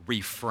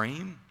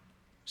reframe,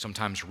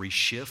 sometimes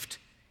reshift,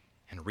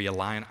 and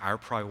realign our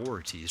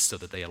priorities so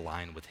that they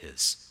align with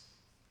his.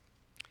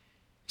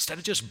 Instead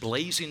of just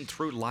blazing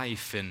through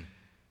life and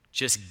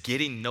just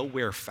getting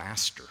nowhere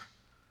faster,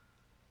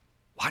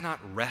 why not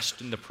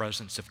rest in the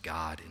presence of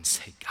God and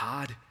say,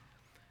 God,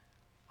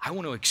 I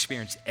want to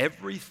experience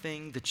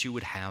everything that you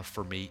would have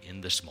for me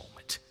in this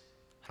moment.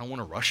 I don't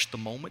want to rush the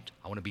moment.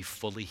 I want to be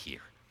fully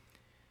here.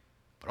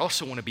 But I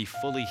also want to be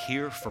fully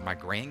here for my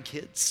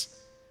grandkids,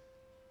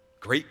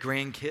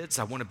 great-grandkids.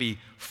 I want to be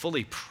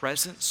fully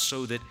present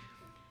so that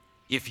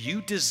if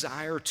you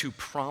desire to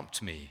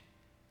prompt me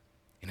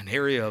in an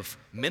area of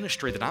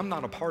ministry that I'm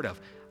not a part of,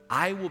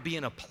 I will be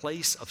in a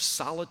place of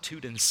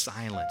solitude and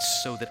silence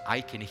so that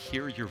I can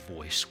hear your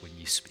voice when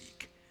you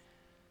speak.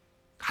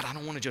 God, I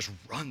don't want to just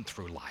run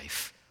through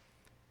life.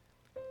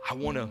 I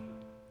want to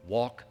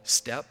walk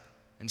step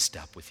and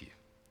step with you.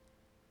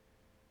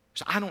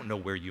 So I don't know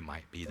where you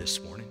might be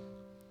this morning.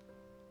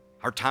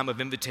 Our time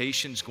of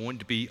invitation is going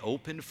to be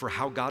open for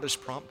how God is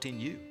prompting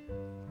you.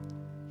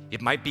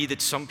 It might be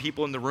that some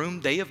people in the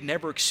room, they have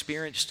never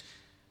experienced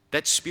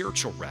that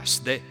spiritual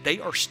rest, that they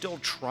are still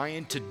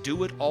trying to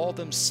do it all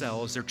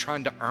themselves. They're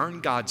trying to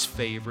earn God's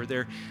favor.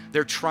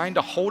 They're trying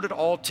to hold it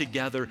all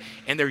together,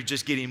 and they're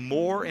just getting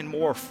more and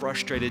more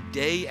frustrated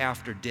day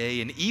after day,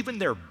 and even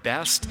their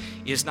best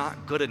is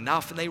not good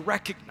enough, and they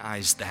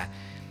recognize that.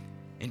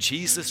 And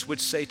Jesus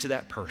would say to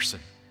that person,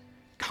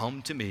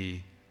 come to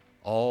me,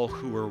 all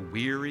who are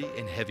weary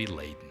and heavy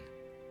laden,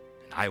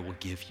 and I will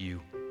give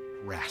you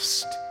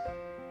rest.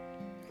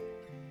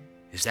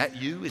 Is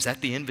that you? Is that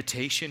the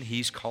invitation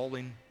he's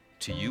calling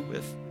to you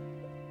with?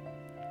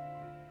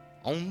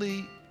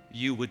 Only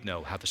you would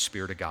know how the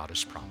Spirit of God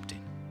is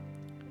prompting.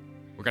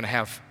 We're going to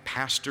have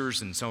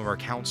pastors and some of our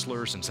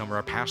counselors and some of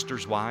our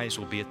pastors' wives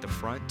will be at the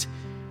front.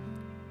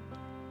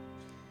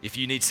 If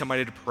you need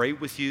somebody to pray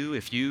with you,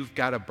 if you've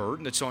got a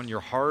burden that's on your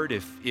heart,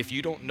 if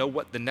you don't know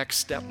what the next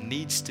step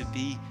needs to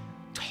be,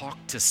 talk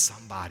to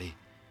somebody.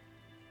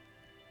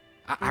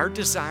 Our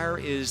desire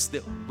is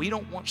that we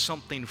don't want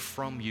something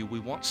from you, we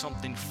want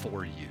something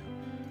for you.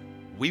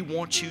 We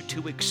want you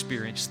to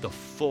experience the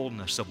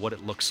fullness of what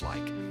it looks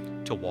like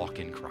to walk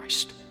in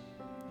Christ.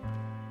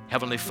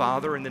 Heavenly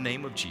Father, in the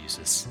name of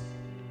Jesus,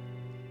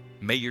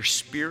 may your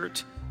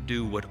Spirit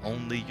do what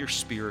only your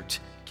Spirit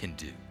can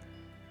do.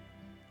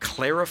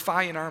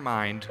 Clarify in our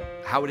mind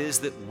how it is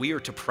that we are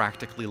to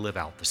practically live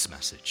out this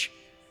message.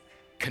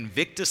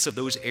 Convict us of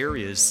those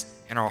areas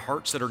in our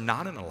hearts that are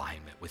not in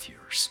alignment with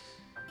yours.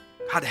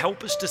 God,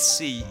 help us to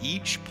see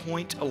each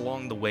point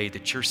along the way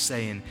that you're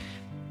saying,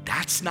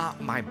 that's not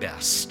my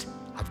best.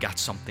 I've got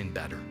something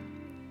better.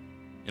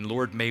 And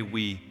Lord, may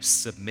we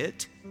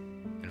submit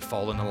and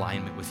fall in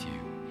alignment with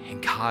you.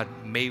 And God,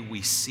 may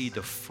we see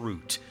the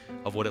fruit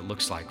of what it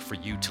looks like for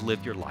you to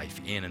live your life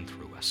in and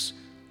through us.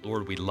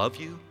 Lord, we love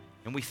you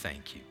and we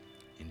thank you.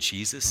 In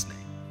Jesus'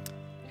 name,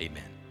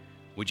 amen.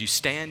 Would you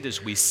stand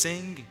as we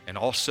sing? And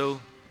also,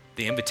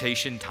 the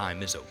invitation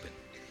time is open.